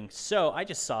breaking. So I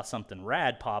just saw something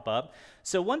rad pop up.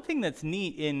 So one thing that's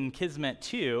neat in Kismet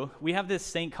 2, we have this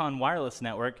SAINTCON wireless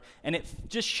network, and it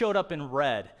just showed up in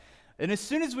red. And as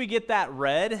soon as we get that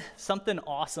red, something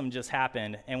awesome just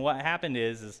happened. And what happened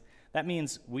is that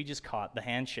means we just caught the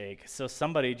handshake. So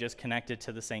somebody just connected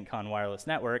to the SAINTCON wireless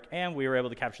network, and we were able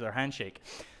to capture their handshake.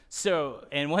 So,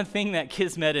 and one thing that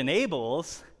Kismet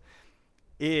enables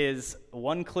is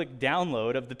one-click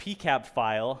download of the PCAP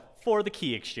file for the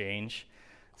key exchange.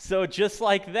 So just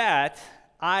like that,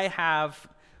 I have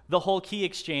the whole key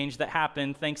exchange that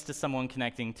happened thanks to someone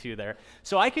connecting to there.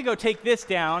 So I could go take this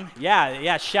down.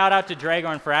 Yeah, shout out to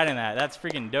Dragorn for adding that. That's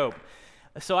freaking dope.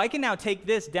 So I can now take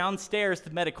this downstairs to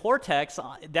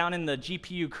Metacortex down in the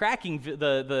GPU cracking,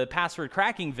 the password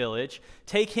cracking village,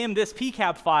 take him this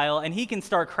PCAP file, and he can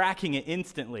start cracking it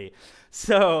instantly.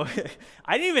 So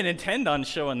I didn't even intend on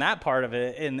showing that part of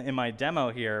it in my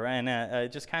demo here, and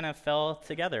it just kind of fell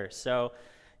together. So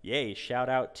yay, shout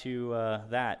out to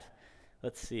that.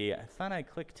 Let's see, I thought I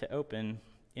clicked to open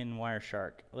in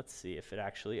Wireshark. Let's see if it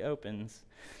actually opens.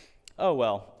 Oh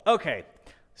well, okay.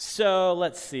 So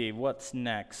let's see, what's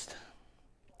next?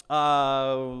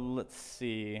 Let's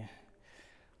see.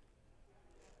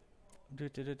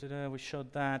 We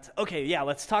showed that. Okay, yeah,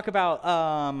 let's talk about,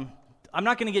 I'm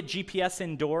not going to get GPS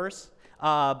indoors,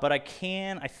 but I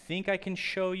think I can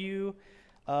show you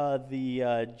the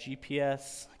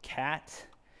GPS cat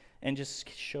and just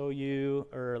show you,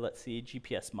 or let's see,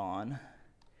 GPS mon.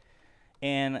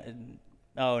 And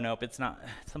oh, nope, it's not.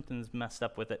 Something's messed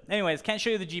up with it. Anyways, can't show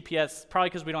you the GPS, probably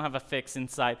because we don't have a fix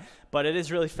inside, but it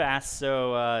is really fast,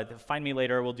 so find me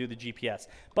later, we'll do the GPS.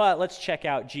 But let's check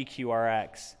out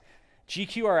GQRX.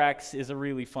 GQRX is a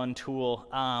really fun tool.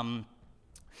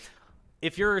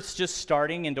 If you're just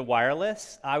starting into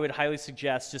wireless, I would highly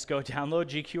suggest just go download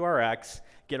GQRX,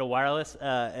 get a wireless,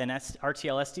 an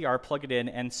RTL SDR, plug it in,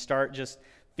 and start just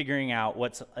figuring out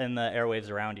what's in the airwaves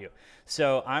around you.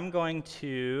 So I'm going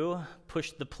to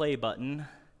push the play button,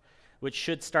 which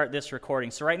should start this recording.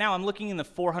 So right now I'm looking in the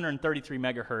 433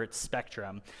 megahertz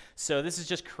spectrum. So this is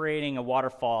just creating a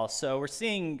waterfall. So we're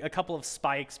seeing a couple of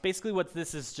spikes. Basically what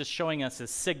this is just showing us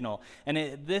is signal.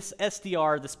 And this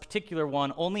SDR, this particular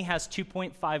one, only has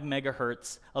 2.5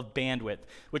 megahertz of bandwidth,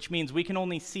 which means we can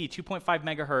only see 2.5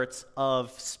 megahertz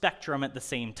of spectrum at the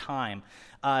same time.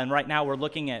 And right now we're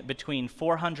looking at between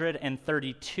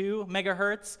 432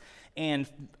 megahertz and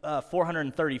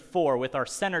 434 with our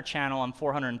center channel on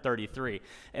 433.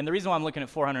 And the reason why I'm looking at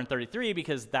 433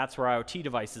 because that's where IoT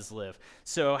devices live.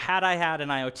 So had I had an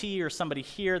IoT or somebody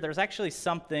here, there's actually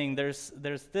something, there's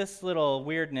this little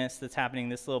weirdness that's happening,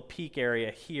 this little peak area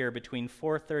here between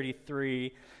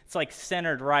 433, it's like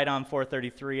centered right on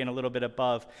 433 and a little bit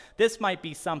above. This might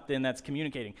be something that's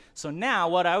communicating. So now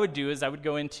what I would do is I would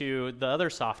go into the other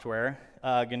software,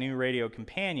 GNU Radio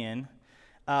Companion,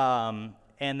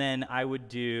 and then I would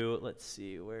do, let's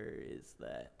see, where is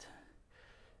that?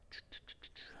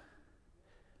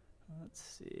 Let's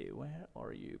see, where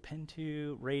are you?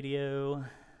 Pen2, radio,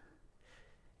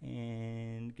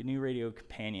 and GNU Radio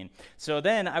Companion. So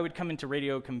then I would come into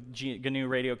GNU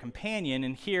Radio Companion,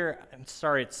 and here, I'm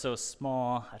sorry it's so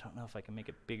small. I don't know if I can make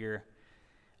it bigger.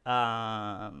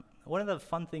 One of the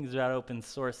fun things about open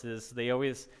source is they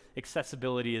always,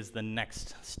 accessibility is the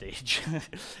next stage.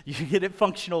 You get it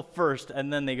functional first,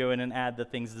 and then they go in and add the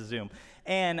things to Zoom.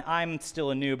 And I'm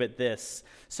still a noob at this.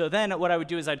 So then what I would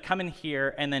do is I'd come in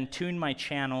here and then tune my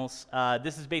channels.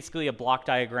 This is basically a block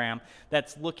diagram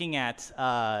that's looking at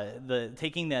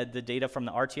taking the data from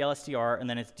the RTL SDR and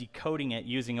then it's decoding it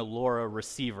using a LoRa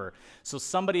receiver. So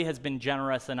somebody has been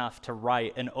generous enough to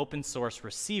write an open source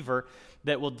receiver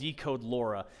that will decode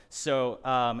LoRa. So,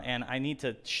 and I need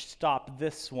to stop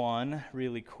this one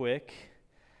really quick,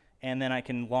 and then I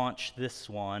can launch this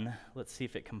one. Let's see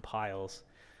if it compiles.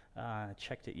 I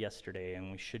checked it yesterday,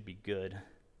 and we should be good.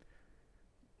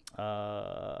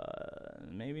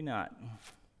 Maybe not.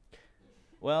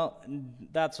 Well,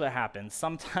 that's what happens.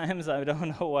 Sometimes I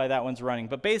don't know why that one's running,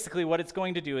 but basically what it's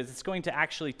going to do is it's going to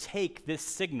actually take this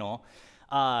signal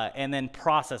and then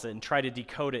process it and try to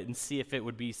decode it and see if it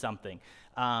would be something.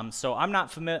 So I'm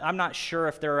not sure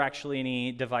if there are actually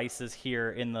any devices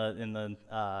here in the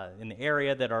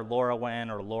area that are LoRaWAN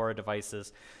or LoRa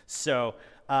devices. So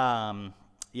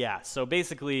yeah. So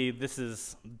basically, this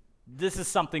is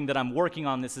something that I'm working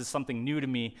on. This is something new to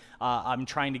me. I'm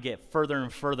trying to get further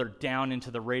and further down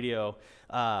into the radio,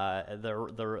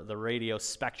 the radio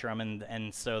spectrum,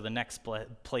 and so the next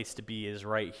place to be is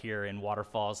right here in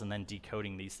waterfalls and then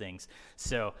decoding these things.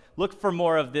 So look for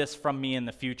more of this from me in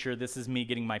the future. This is me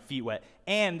getting my feet wet,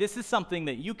 and this is something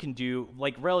that you can do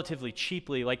like relatively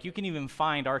cheaply. Like you can even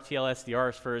find RTL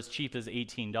SDRs for as cheap as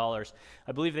 $18.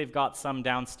 I believe they've got some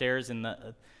downstairs in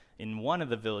one of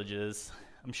the villages.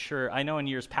 I'm sure, I know in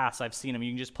years past I've seen them.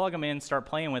 You can just plug them in, start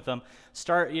playing with them,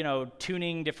 start,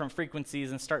 tuning different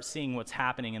frequencies and start seeing what's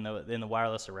happening in the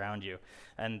wireless around you.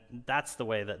 And that's the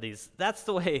way that these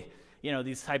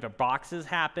type of boxes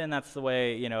happen. That's the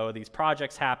way, these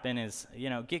projects happen is,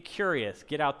 get curious,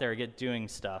 get out there, get doing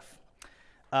stuff.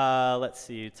 Let's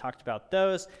see, talked about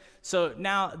those. So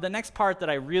now the next part that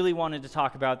I really wanted to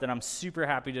talk about that I'm super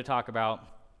happy to talk about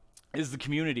is the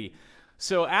community.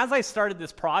 So as I started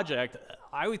this project,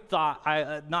 I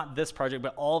thought, not this project,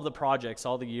 but all of the projects,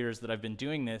 all the years that I've been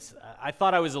doing this, I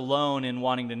thought I was alone in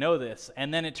wanting to know this.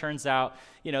 And then it turns out,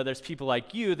 there's people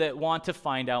like you that want to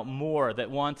find out more, that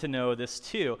want to know this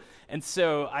too. And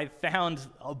so I found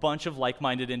a bunch of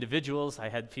like-minded individuals. I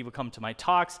had people come to my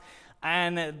talks,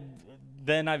 and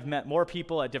then I've met more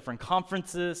people at different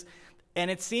conferences.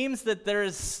 And it seems that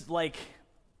there's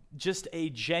just a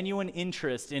genuine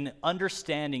interest in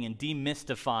understanding and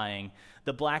demystifying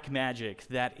the black magic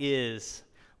that is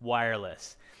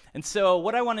wireless. And so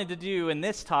what I wanted to do in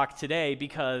this talk today,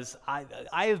 because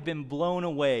I have been blown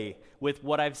away with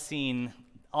what I've seen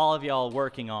all of y'all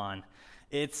working on.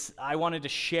 I wanted to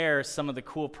share some of the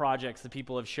cool projects that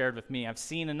people have shared with me. I've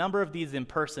seen a number of these in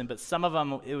person, but some of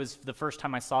them, it was the first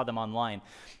time I saw them online.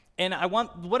 And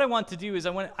what I want to do is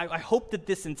I hope that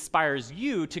this inspires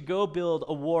you to go build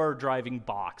a war-driving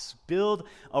box, build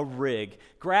a rig,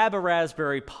 grab a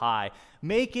Raspberry Pi,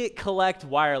 make it collect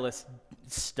wireless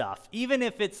stuff, even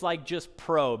if it's like just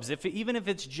probes, even if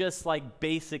it's just like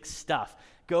basic stuff.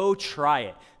 go try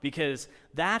it, because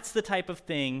that's the type of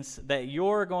things that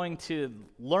you're going to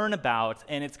learn about,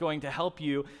 and it's going to help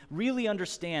you really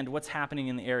understand what's happening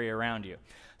in the area around you.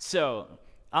 So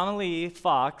Amelie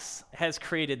Fox has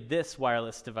created this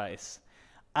wireless device.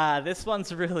 This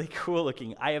one's really cool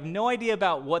looking. I have no idea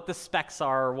about what the specs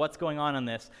are or what's going on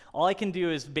this. All I can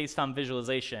do is based on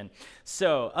visualization.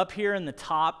 So up here in the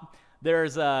top,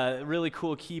 there's a really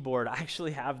cool keyboard. I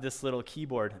actually have this little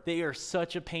keyboard. They are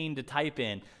such a pain to type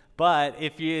in. But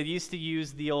if you used to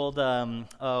use the old,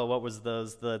 what was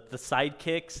those, the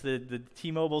sidekicks, the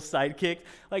T-Mobile sidekick,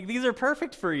 like these are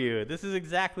perfect for you. This is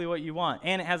exactly what you want.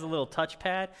 And it has a little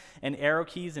touchpad and arrow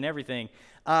keys and everything.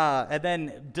 And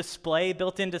then display,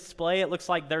 built-in display, it looks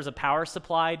like there's a power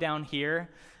supply down here.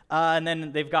 And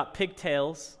then they've got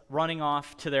pigtails running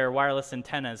off to their wireless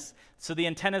antennas. So the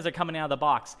antennas are coming out of the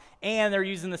box. And they're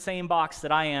using the same box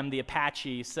that I am, the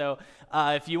Apache. So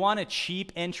if you want a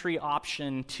cheap entry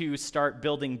option to start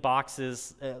building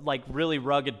boxes, like really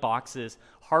rugged boxes,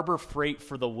 Harbor Freight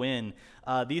for the win.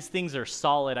 These things are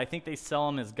solid. I think they sell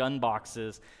them as gun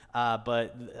boxes.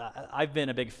 But I've been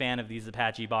a big fan of these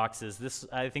Apache boxes.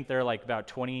 I think they're like about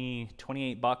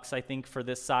 28 bucks, I think, for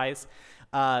this size.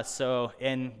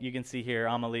 And you can see here,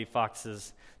 Amelie Fox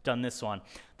has done this one.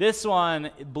 This one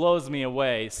blows me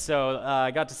away. So I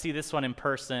got to see this one in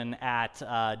person at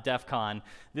DEF CON.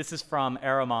 This is from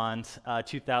Aramond,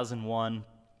 2001.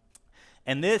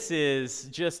 And this is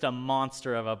just a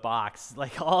monster of a box.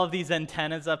 Like all of these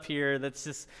antennas up here, that's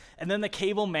just, and then the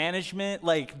cable management,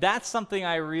 like that's something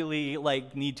I really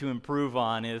need to improve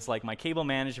on, is like my cable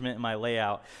management and my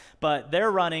layout. But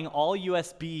they're running all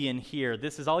USB in here.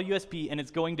 This is all USB, and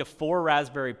it's going to 4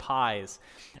 Raspberry Pis.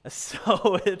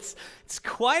 So it's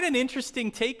quite an interesting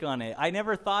take on it. I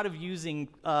never thought of using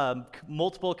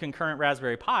multiple concurrent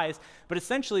Raspberry Pis, but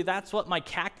essentially that's what my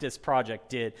Cactus project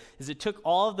did. Is it took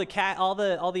all of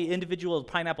the individual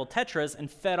Pineapple Tetras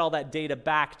and fed all that data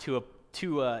back to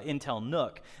Intel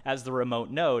NUC as the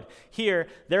remote node. Here,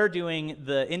 they're doing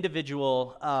the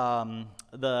individual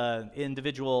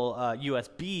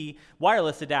USB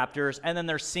wireless adapters, and then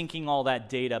they're syncing all that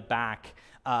data back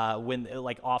when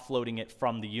offloading it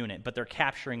from the unit. But they're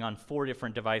capturing on 4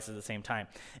 different devices at the same time.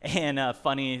 And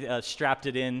strapped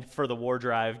it in for the war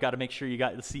drive. Got to make sure you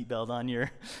got the seatbelt on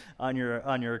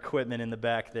your equipment in the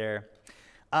back there.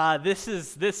 This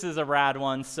is a rad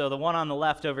one. So the one on the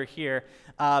left over here,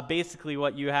 basically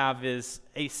what you have is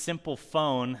a simple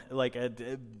phone, like a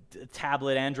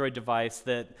tablet Android device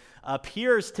that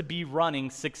appears to be running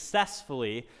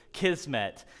successfully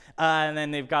Kismet. And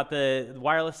then they've got the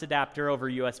wireless adapter over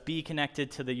USB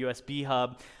connected to the USB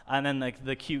hub, and then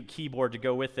the cute keyboard to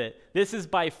go with it. This is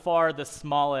by far the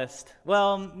smallest,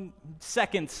 well,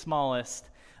 second smallest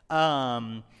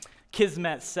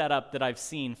Kismet setup that I've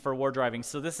seen for war driving.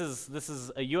 So this is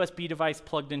a USB device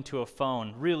plugged into a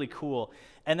phone. Really cool.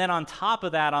 And then on top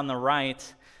of that, on the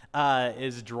right,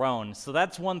 is drone. So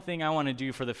that's one thing I want to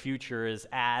do for the future, is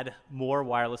add more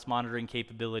wireless monitoring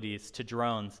capabilities to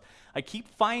drones. I keep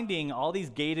finding all these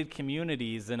gated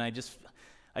communities, and I just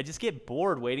get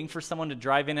bored waiting for someone to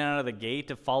drive in and out of the gate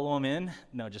to follow them in.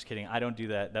 No, just kidding. I don't do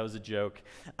that. That was a joke.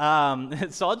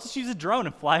 So I'll just use a drone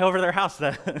and fly over their house,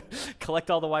 collect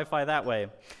all the Wi-Fi that way.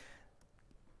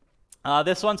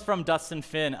 This one's from Dustin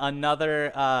Finn,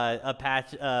 another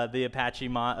Apache, the Apache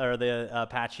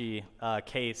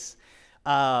case.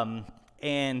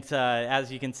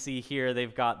 As you can see here,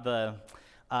 they've got the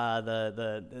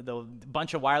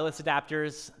bunch of wireless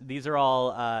adapters. These are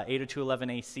all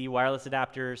 802.11ac wireless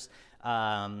adapters.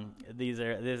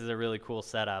 This is a really cool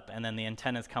setup. And then the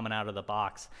antenna's coming out of the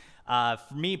box.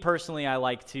 For me personally, I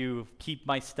like to keep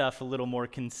my stuff a little more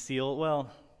concealed. Well,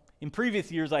 in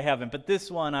previous years I haven't, but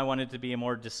this one I wanted to be a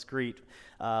more discreet,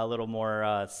 a little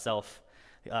more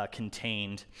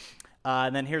self-contained.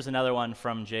 And then here's another one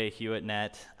from Jay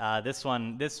Hewitt-Net. This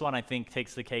one I think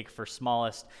takes the cake for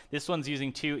smallest. This one's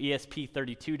using 2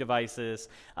 ESP32 devices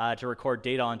to record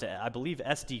data onto, I believe,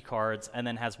 SD cards, and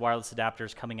then has wireless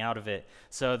adapters coming out of it.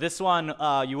 So this one,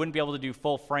 you wouldn't be able to do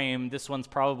full frame. This one's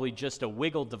probably just a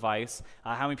Wiggle device.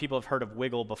 How many people have heard of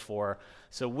Wiggle before?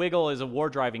 So Wiggle is a war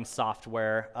driving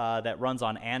software that runs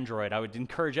on Android. I would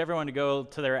encourage everyone to go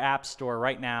to their app store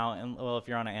right now, and well, if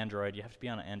you're on an Android, you have to be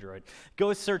on an Android.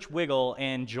 Go search Wiggle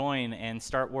and join and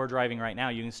start war driving right now.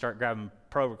 You can start grabbing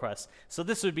pro requests. So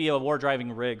this would be a war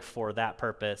driving rig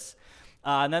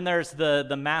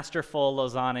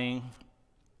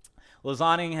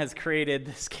Lozaning has created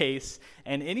this case,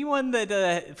 and anyone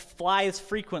that flies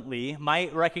frequently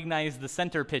might recognize the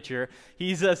center picture.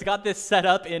 He's got this set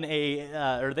up in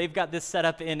or they've got this set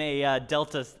up in a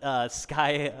Delta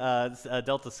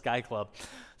Sky Club.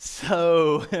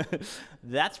 So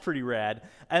that's pretty rad.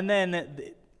 And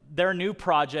then their new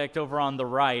project over on the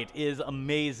right is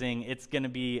amazing. It's going to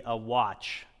be a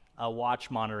watch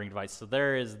monitoring device. So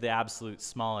there is the absolute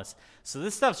smallest. So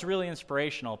this stuff's really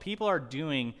inspirational. People are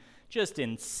doing just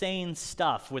insane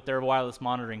stuff with their wireless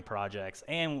monitoring projects.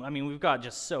 And I mean, we've got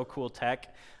just so cool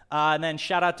tech. And then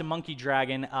shout out to Monkey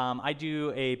Dragon. I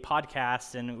do a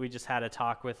podcast, and we just had a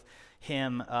talk with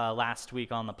him last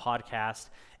week on the podcast.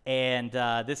 And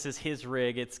this is his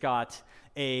rig. It's got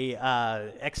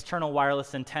a external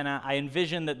wireless antenna. I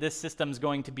envision that this system is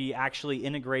going to be actually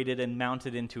integrated and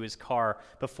mounted into his car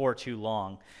before too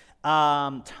long.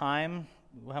 Time?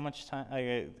 How much time?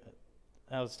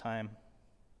 That was time.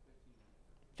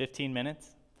 15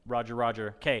 minutes? Roger,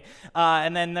 roger. Okay.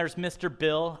 And then there's Mr.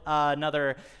 Bill,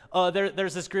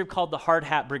 there's this group called the Hard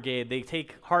Hat Brigade. They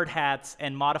take hard hats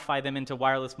and modify them into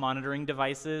wireless monitoring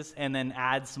devices and then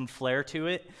add some flair to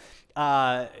it.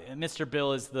 Mr.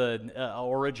 Bill is the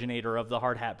originator of the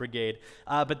Hard Hat Brigade.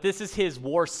 But this is his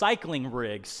war cycling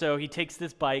rig. So he takes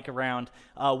this bike around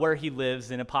where he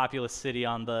lives in a populous city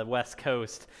on the West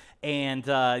Coast. And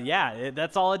yeah,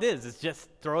 that's all it is. It's just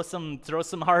throw some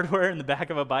hardware in the back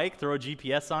of a bike, throw a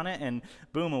GPS on it, and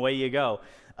boom, away you go.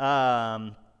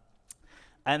 And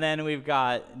then we've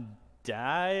got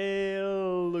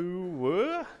Dialua,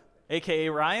 aka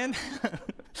Ryan.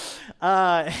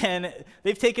 And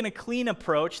they've taken a clean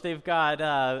approach. They've got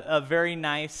a very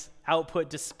nice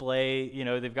output display. You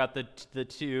know, they've got the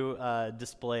two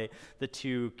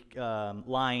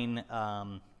line.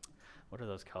 What are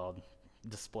those called?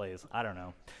 Displays. I don't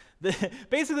know.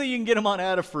 Basically, you can get them on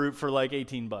Adafruit for like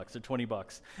 18 bucks or 20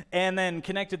 bucks. And then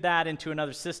connected that into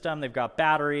another system. They've got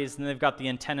batteries, and they've got the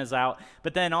antennas out.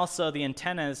 But then also the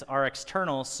antennas are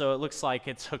external, so it looks like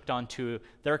it's hooked onto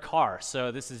their car.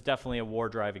 So this is definitely a war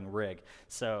driving rig.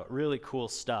 So really cool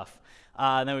stuff.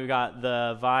 And then we've got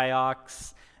the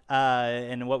Vioxx.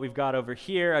 And what we've got over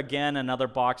here, again, another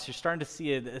box. You're starting to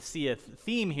see a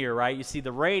theme here, right? You see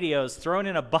the radios thrown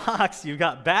in a box. You've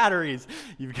got batteries.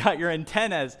 You've got your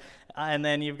antennas. And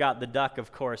then you've got the duck,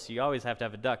 of course. You always have to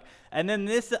have a duck. And then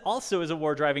this also is a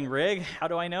war driving rig. How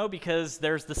do I know? Because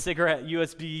there's the cigarette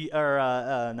USB, or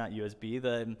not USB,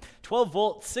 the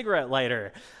 12-volt cigarette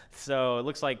lighter. So it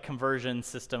looks like conversion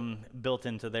system built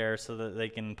into there so that they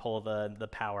can pull the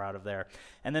power out of there.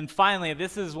 And then finally,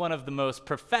 this is one of the most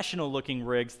professional looking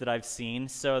rigs that I've seen.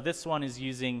 So this one is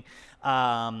using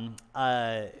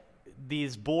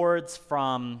these boards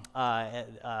from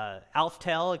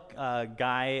Alftel, a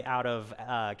guy out of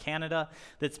Canada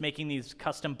that's making these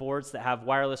custom boards that have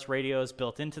wireless radios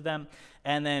built into them,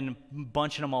 and then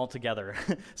bunching them all together.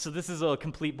 So this is a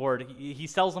complete board. He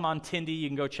sells them on Tindy. You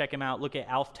can go check him out. Look at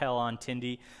Alftel on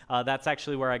Tindy. That's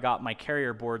actually where I got my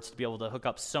carrier boards to be able to hook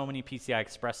up so many PCI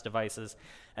Express devices.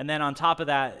 And then on top of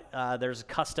that, there's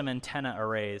custom antenna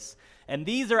arrays. And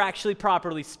these are actually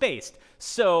properly spaced.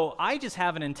 So I just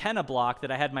have an antenna block that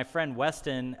I had my friend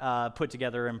Weston put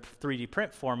together and 3D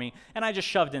print for me, and I just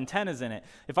shoved antennas in it.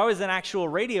 If I was an actual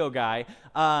radio guy,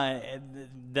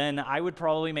 then I would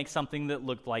probably make something that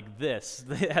looked like this.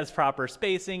 It has proper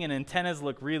spacing, and antennas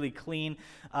look really clean.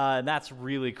 That's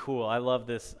really cool. I love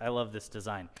this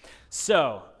design.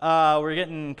 So we're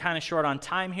getting kind of short on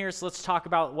time here, so let's talk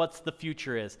about what the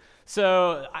future is.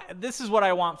 So this is what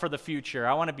I want for the future.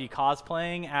 I want to be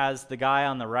cosplaying as the guy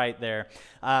on the right there.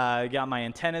 I got my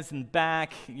antennas in the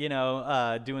back, you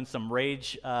know, doing some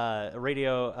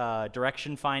radio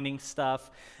direction finding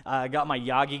stuff. I got my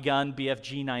Yagi gun,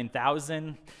 BFG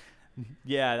 9000.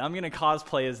 Yeah, I'm gonna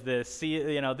cosplay as this.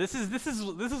 See, you know, this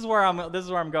is where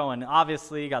I'm going.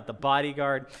 Obviously, got the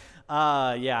bodyguard.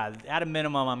 Yeah, at a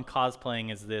minimum, I'm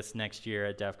cosplaying as this next year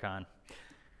at DEF CON.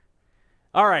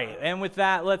 All right, and with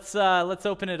that, let's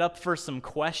open it up for some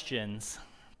questions.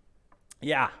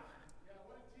 Yeah. Yeah,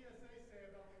 what did TSA say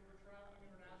about when we're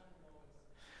tracking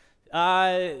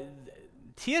international noise?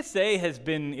 TSA has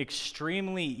been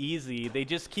extremely easy. They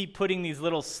just keep putting these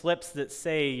little slips that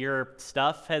say your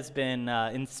stuff has been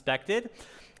inspected.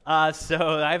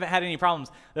 So I haven't had any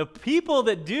problems. The people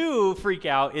that do freak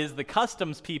out is the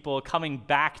customs people coming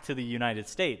back to the United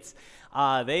States.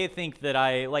 They think that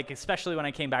especially when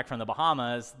I came back from the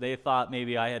Bahamas, they thought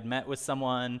maybe I had met with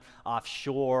someone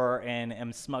offshore and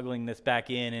am smuggling this back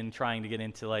in and trying to get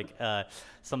into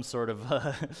some sort of,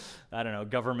 I don't know,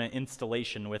 government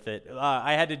installation with it.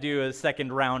 I had to do a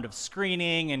second round of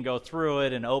screening and go through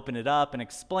it and open it up and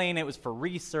explain it was for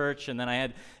research, and then I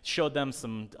had showed them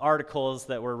some articles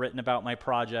that were written about my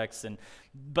projects,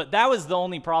 but that was the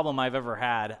only problem I've ever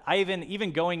had. I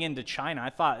even going into China,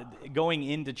 I thought going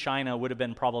into China would have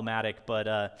been problematic,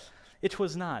 but it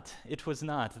was not. It was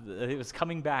not. It was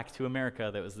coming back to America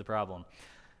that was the problem.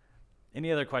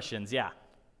 Any other questions? Yeah.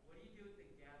 What do you do with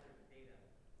the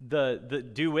gathered data? The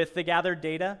do with the gathered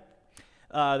data?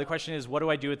 The question is, what do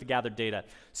I do with the gathered data?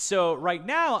 So right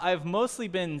now, I've mostly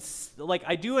been,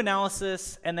 I do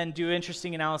analysis and then do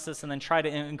interesting analysis and then try to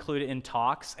include it in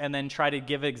talks and then try to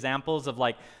give examples of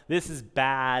this is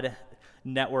bad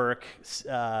network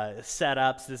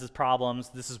setups, this is problems,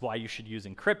 this is why you should use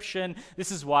encryption,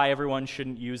 this is why everyone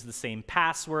shouldn't use the same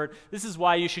password, this is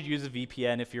why you should use a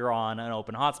VPN if you're on an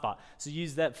open hotspot. So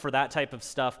use that for that type of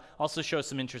stuff. Also show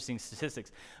some interesting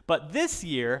statistics. But this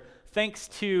year, thanks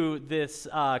to this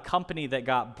company that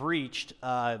got breached,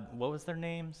 what was their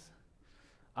names?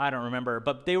 I don't remember,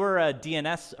 but they were a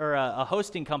DNS or a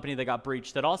hosting company that got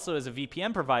breached that also is a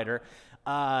VPN provider.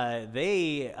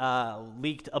 They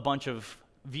leaked a bunch of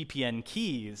VPN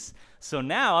keys. So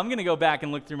now I'm going to go back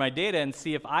and look through my data and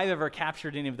see if I've ever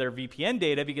captured any of their VPN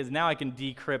data, because now I can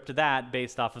decrypt that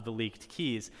based off of the leaked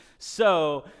keys.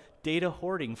 So data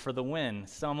hoarding for the win.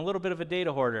 So I'm a little bit of a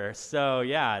data hoarder. So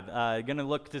yeah, going to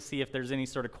look to see if there's any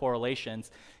sort of correlations.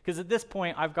 Because at this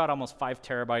point, I've got almost 5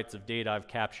 terabytes of data I've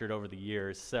captured over the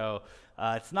years. So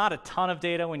it's not a ton of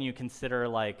data when you consider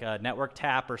a network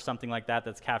tap or something like that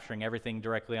that's capturing everything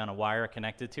directly on a wire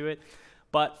connected to it.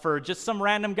 But for just some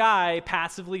random guy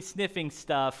passively sniffing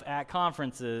stuff at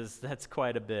conferences, that's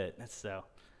quite a bit. So,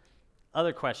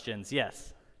 other questions?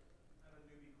 Yes?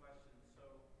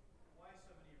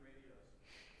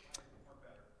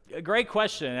 A great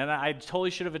question, and I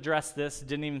totally should have addressed this,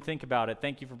 didn't even think about it.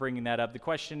 Thank you for bringing that up. The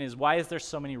question is, why is there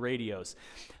so many radios?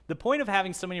 The point of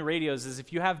having so many radios is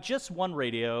if you have just one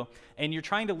radio and you're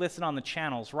trying to listen on the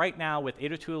channels, right now with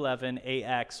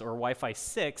 802.11ax or Wi-Fi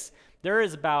 6, there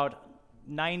is about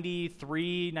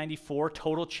 93, 94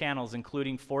 total channels,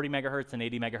 including 40 megahertz and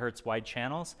 80 megahertz wide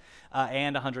channels,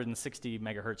 and 160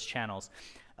 megahertz channels.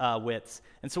 Widths.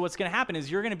 And so what's going to happen is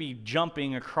you're going to be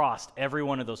jumping across every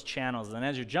one of those channels, and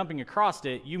as you're jumping across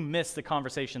it, you miss the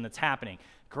conversation that's happening.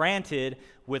 Granted,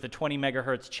 with the 20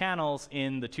 megahertz channels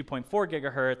in the 2.4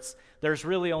 gigahertz, there's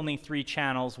really only 3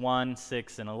 channels, 1,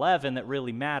 6, and 11, that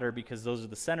really matter, because those are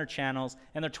the center channels,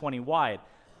 and they're 20 wide.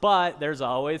 But there's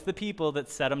always the people that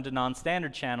set them to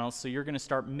non-standard channels, so you're going to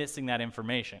start missing that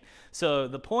information. So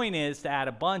the point is to add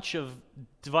a bunch of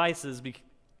devices,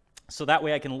 so that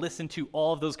way I can listen to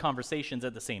all of those conversations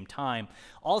at the same time.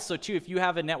 Also, too, if you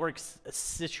have a network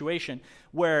situation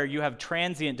where you have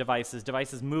transient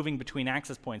devices moving between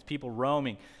access points, people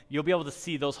roaming, you'll be able to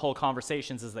see those whole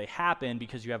conversations as they happen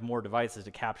because you have more devices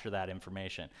to capture that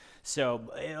information. So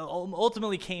it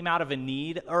ultimately came out of a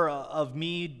need, or of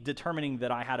me determining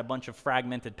that I had a bunch of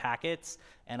fragmented packets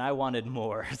and I wanted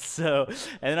more. So, and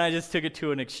then I just took it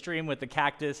to an extreme with the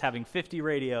Cactus having 50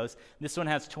 radios. This one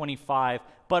has 25,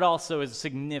 but also is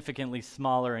significantly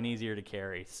smaller and easier to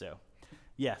carry. So,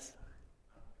 yes.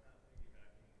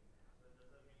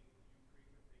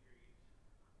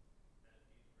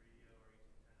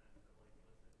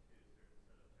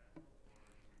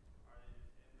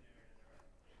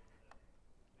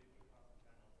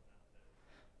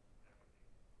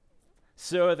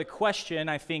 So the question,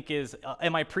 I think, is,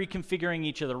 am I pre-configuring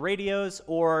each of the radios,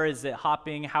 or is it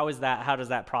hopping? How is that? How does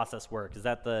that process work? Is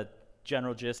that the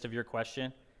general gist of your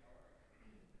question?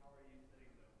 How are you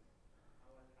setting those?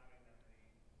 How is having that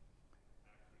many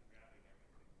actually grabbing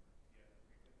everything?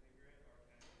 Do you have to pre-configure it, or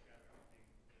can it grab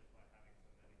everything just by having so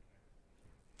many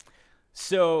connected?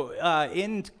 So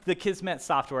in the Kismet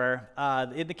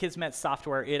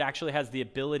software, it actually has the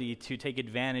ability to take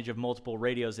advantage of multiple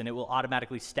radios, and it will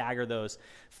automatically stagger those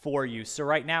for you. So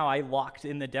right now,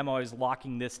 in the demo, I was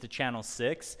locking this to channel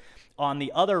 6. On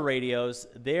the other radios,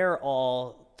 they're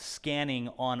all scanning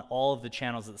on all of the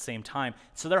channels at the same time.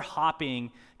 So they're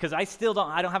hopping, because I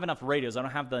don't have enough radios. I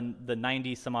don't have the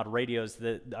 90 some odd radios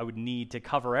that I would need to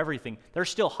cover everything. They're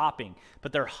still hopping,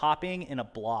 but they're hopping in a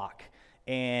block.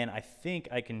 And I think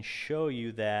I can show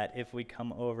you that if we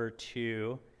come over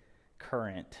to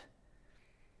current.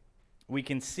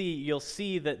 You'll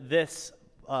see that this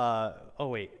oh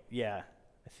wait, yeah,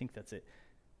 I think that's it.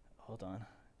 Hold on.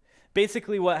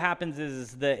 Basically what happens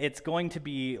is that it's going to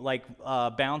be like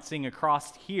bouncing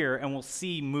across here, and we'll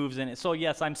see moves in it. So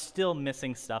yes, I'm still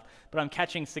missing stuff, but I'm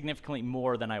catching significantly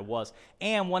more than I was.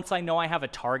 And once I know I have a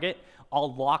target,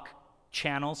 I'll lock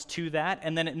channels to that,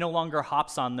 and then it no longer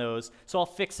hops on those. So I'll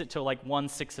fix it to like 1,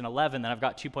 6, and 11, then I've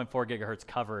got 2.4 gigahertz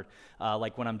covered,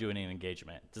 like when I'm doing an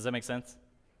engagement. Does that make sense?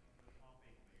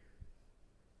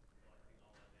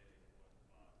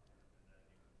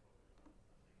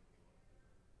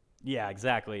 Yeah,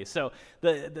 exactly. So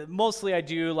mostly I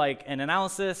do like an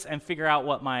analysis and figure out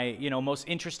what my most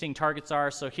interesting targets are.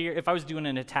 So here, if I was doing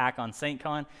an attack on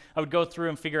SAINTCON, I would go through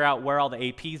and figure out where all the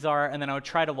APs are, and then I would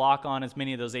try to lock on as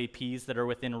many of those APs that are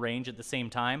within range at the same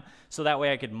time, so that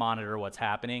way I could monitor what's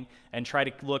happening and try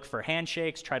to look for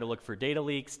handshakes, try to look for data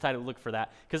leaks, try to look for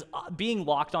that, because being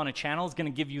locked on a channel is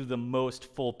going to give you the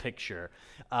most full picture.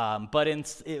 But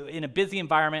in a busy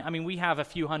environment, I mean, we have a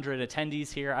few hundred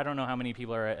attendees here. I don't know how many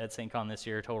people are at SAINTCON this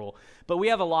year total, but we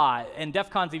have a lot, and DEF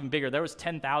CON's even bigger. There was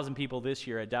 10,000 people this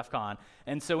year at DEF CON,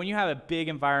 and so when you have a big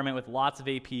environment with lots of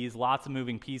APs, lots of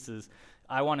moving pieces,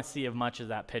 I want to see as much of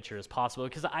that picture as possible,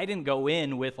 because I didn't go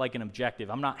in with like an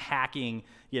objective. I'm not hacking,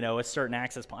 a certain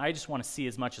access point. I just want to see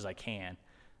as much as I can.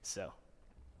 So,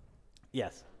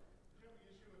 yes.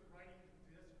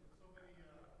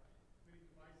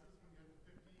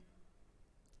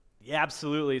 Yeah,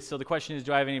 absolutely. So the question is,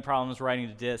 do I have any problems writing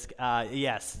to disk?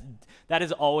 Yes, that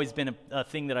has always been a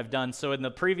thing that I've done. So in the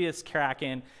previous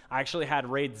Kraken, I actually had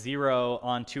RAID 0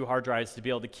 on 2 hard drives to be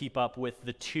able to keep up with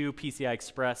the 2 PCI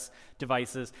Express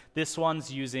devices. This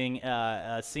one's using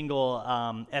a single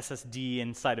SSD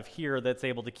inside of here that's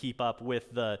able to keep up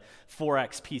with the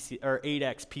 4x or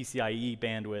 8x PCIe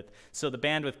bandwidth. So the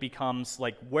bandwidth becomes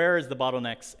like, where is the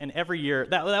bottlenecks? And every year,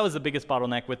 that was the biggest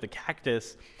bottleneck with the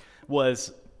Cactus,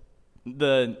 was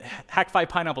the Hack5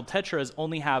 Pineapple Tetras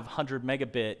only have 100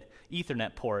 megabit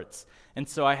Ethernet ports. And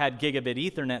so I had gigabit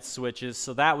Ethernet switches,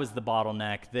 so that was the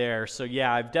bottleneck there. So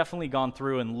yeah, I've definitely gone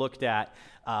through and looked at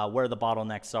where the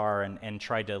bottlenecks are and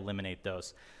tried to eliminate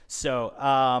those. So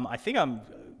I think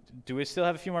do we still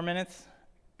have a few more minutes?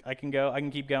 I can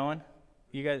keep going.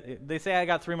 You guys, they say I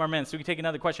got 3 more minutes, so we can take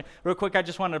another question. Real quick, I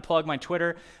just wanted to plug my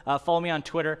Twitter. Follow me on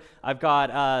Twitter. I've got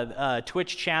a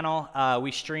Twitch channel.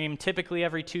 We stream typically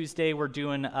every Tuesday. We're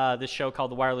doing this show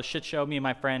called The Wireless Shit Show. Me and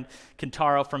my friend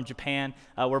Kentaro from Japan.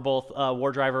 We're both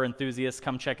WarDriver enthusiasts.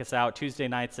 Come check us out Tuesday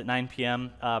nights at 9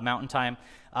 p.m. Mountain Time.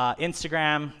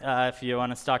 Instagram, if you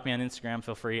want to stalk me on Instagram,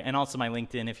 feel free. And also my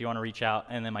LinkedIn if you want to reach out,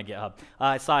 and then my GitHub.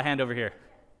 I saw a hand over here.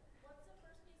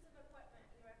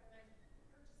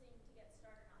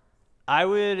 I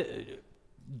would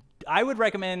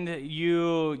recommend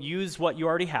you use what you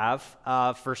already have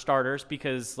for starters,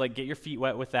 because like, get your feet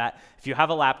wet with that. If you have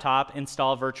a laptop,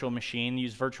 install a virtual machine,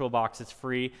 use VirtualBox, it's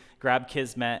free, grab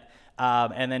Kismet,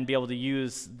 and then be able to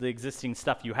use the existing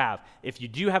stuff you have. If you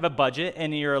do have a budget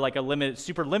and you're like a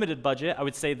super limited budget, I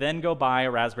would say then go buy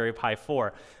a Raspberry Pi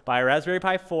 4. Buy a Raspberry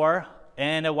Pi 4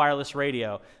 and a wireless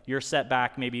radio. You're set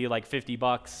back maybe like $50,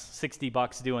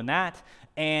 $60 doing that.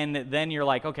 And then you're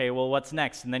like, okay, well, what's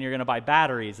next? And then you're going to buy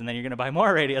batteries, and then you're going to buy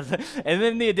more radios. And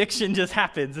then the addiction just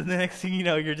happens. And the next thing you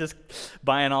know, you're just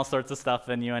buying all sorts of stuff,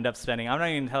 and you end up spending. I'm not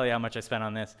even going to tell you how much I spent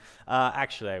on this.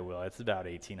 Actually, I will. It's about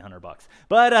 $1,800.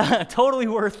 But totally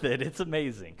worth it. It's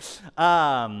amazing.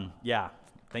 Yeah.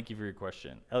 Thank you for your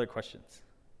question. Other questions?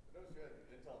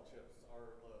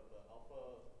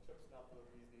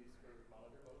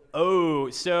 Oh,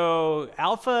 so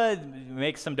Alpha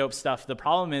makes some dope stuff. The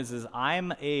problem is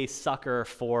I'm a sucker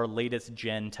for latest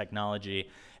gen technology,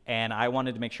 and I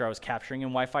wanted to make sure I was capturing in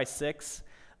Wi-Fi 6.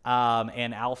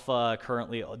 And Alpha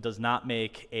currently does not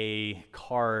make a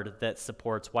card that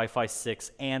supports Wi-Fi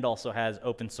 6 and also has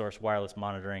open source wireless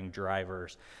monitoring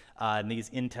drivers. And these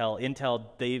Intel,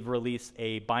 they've released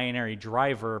a binary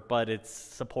driver, but it's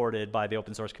supported by the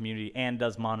open source community and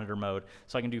does monitor mode,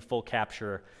 so I can do full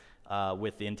capture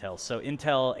with the Intel. So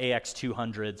Intel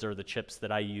AX200s are the chips that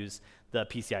I use, the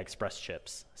PCI Express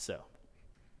chips. So,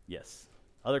 yes.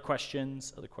 Other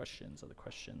questions? Other questions? Other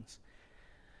questions?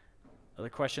 Other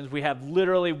questions? We have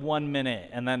literally 1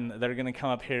 minute, and then they're going to come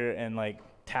up here and like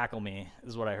tackle me,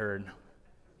 is what I heard.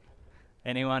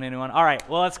 Anyone? Anyone? All right,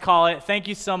 well, let's call it. Thank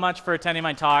you so much for attending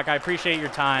my talk. I appreciate your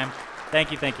time. Thank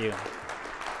you, thank you.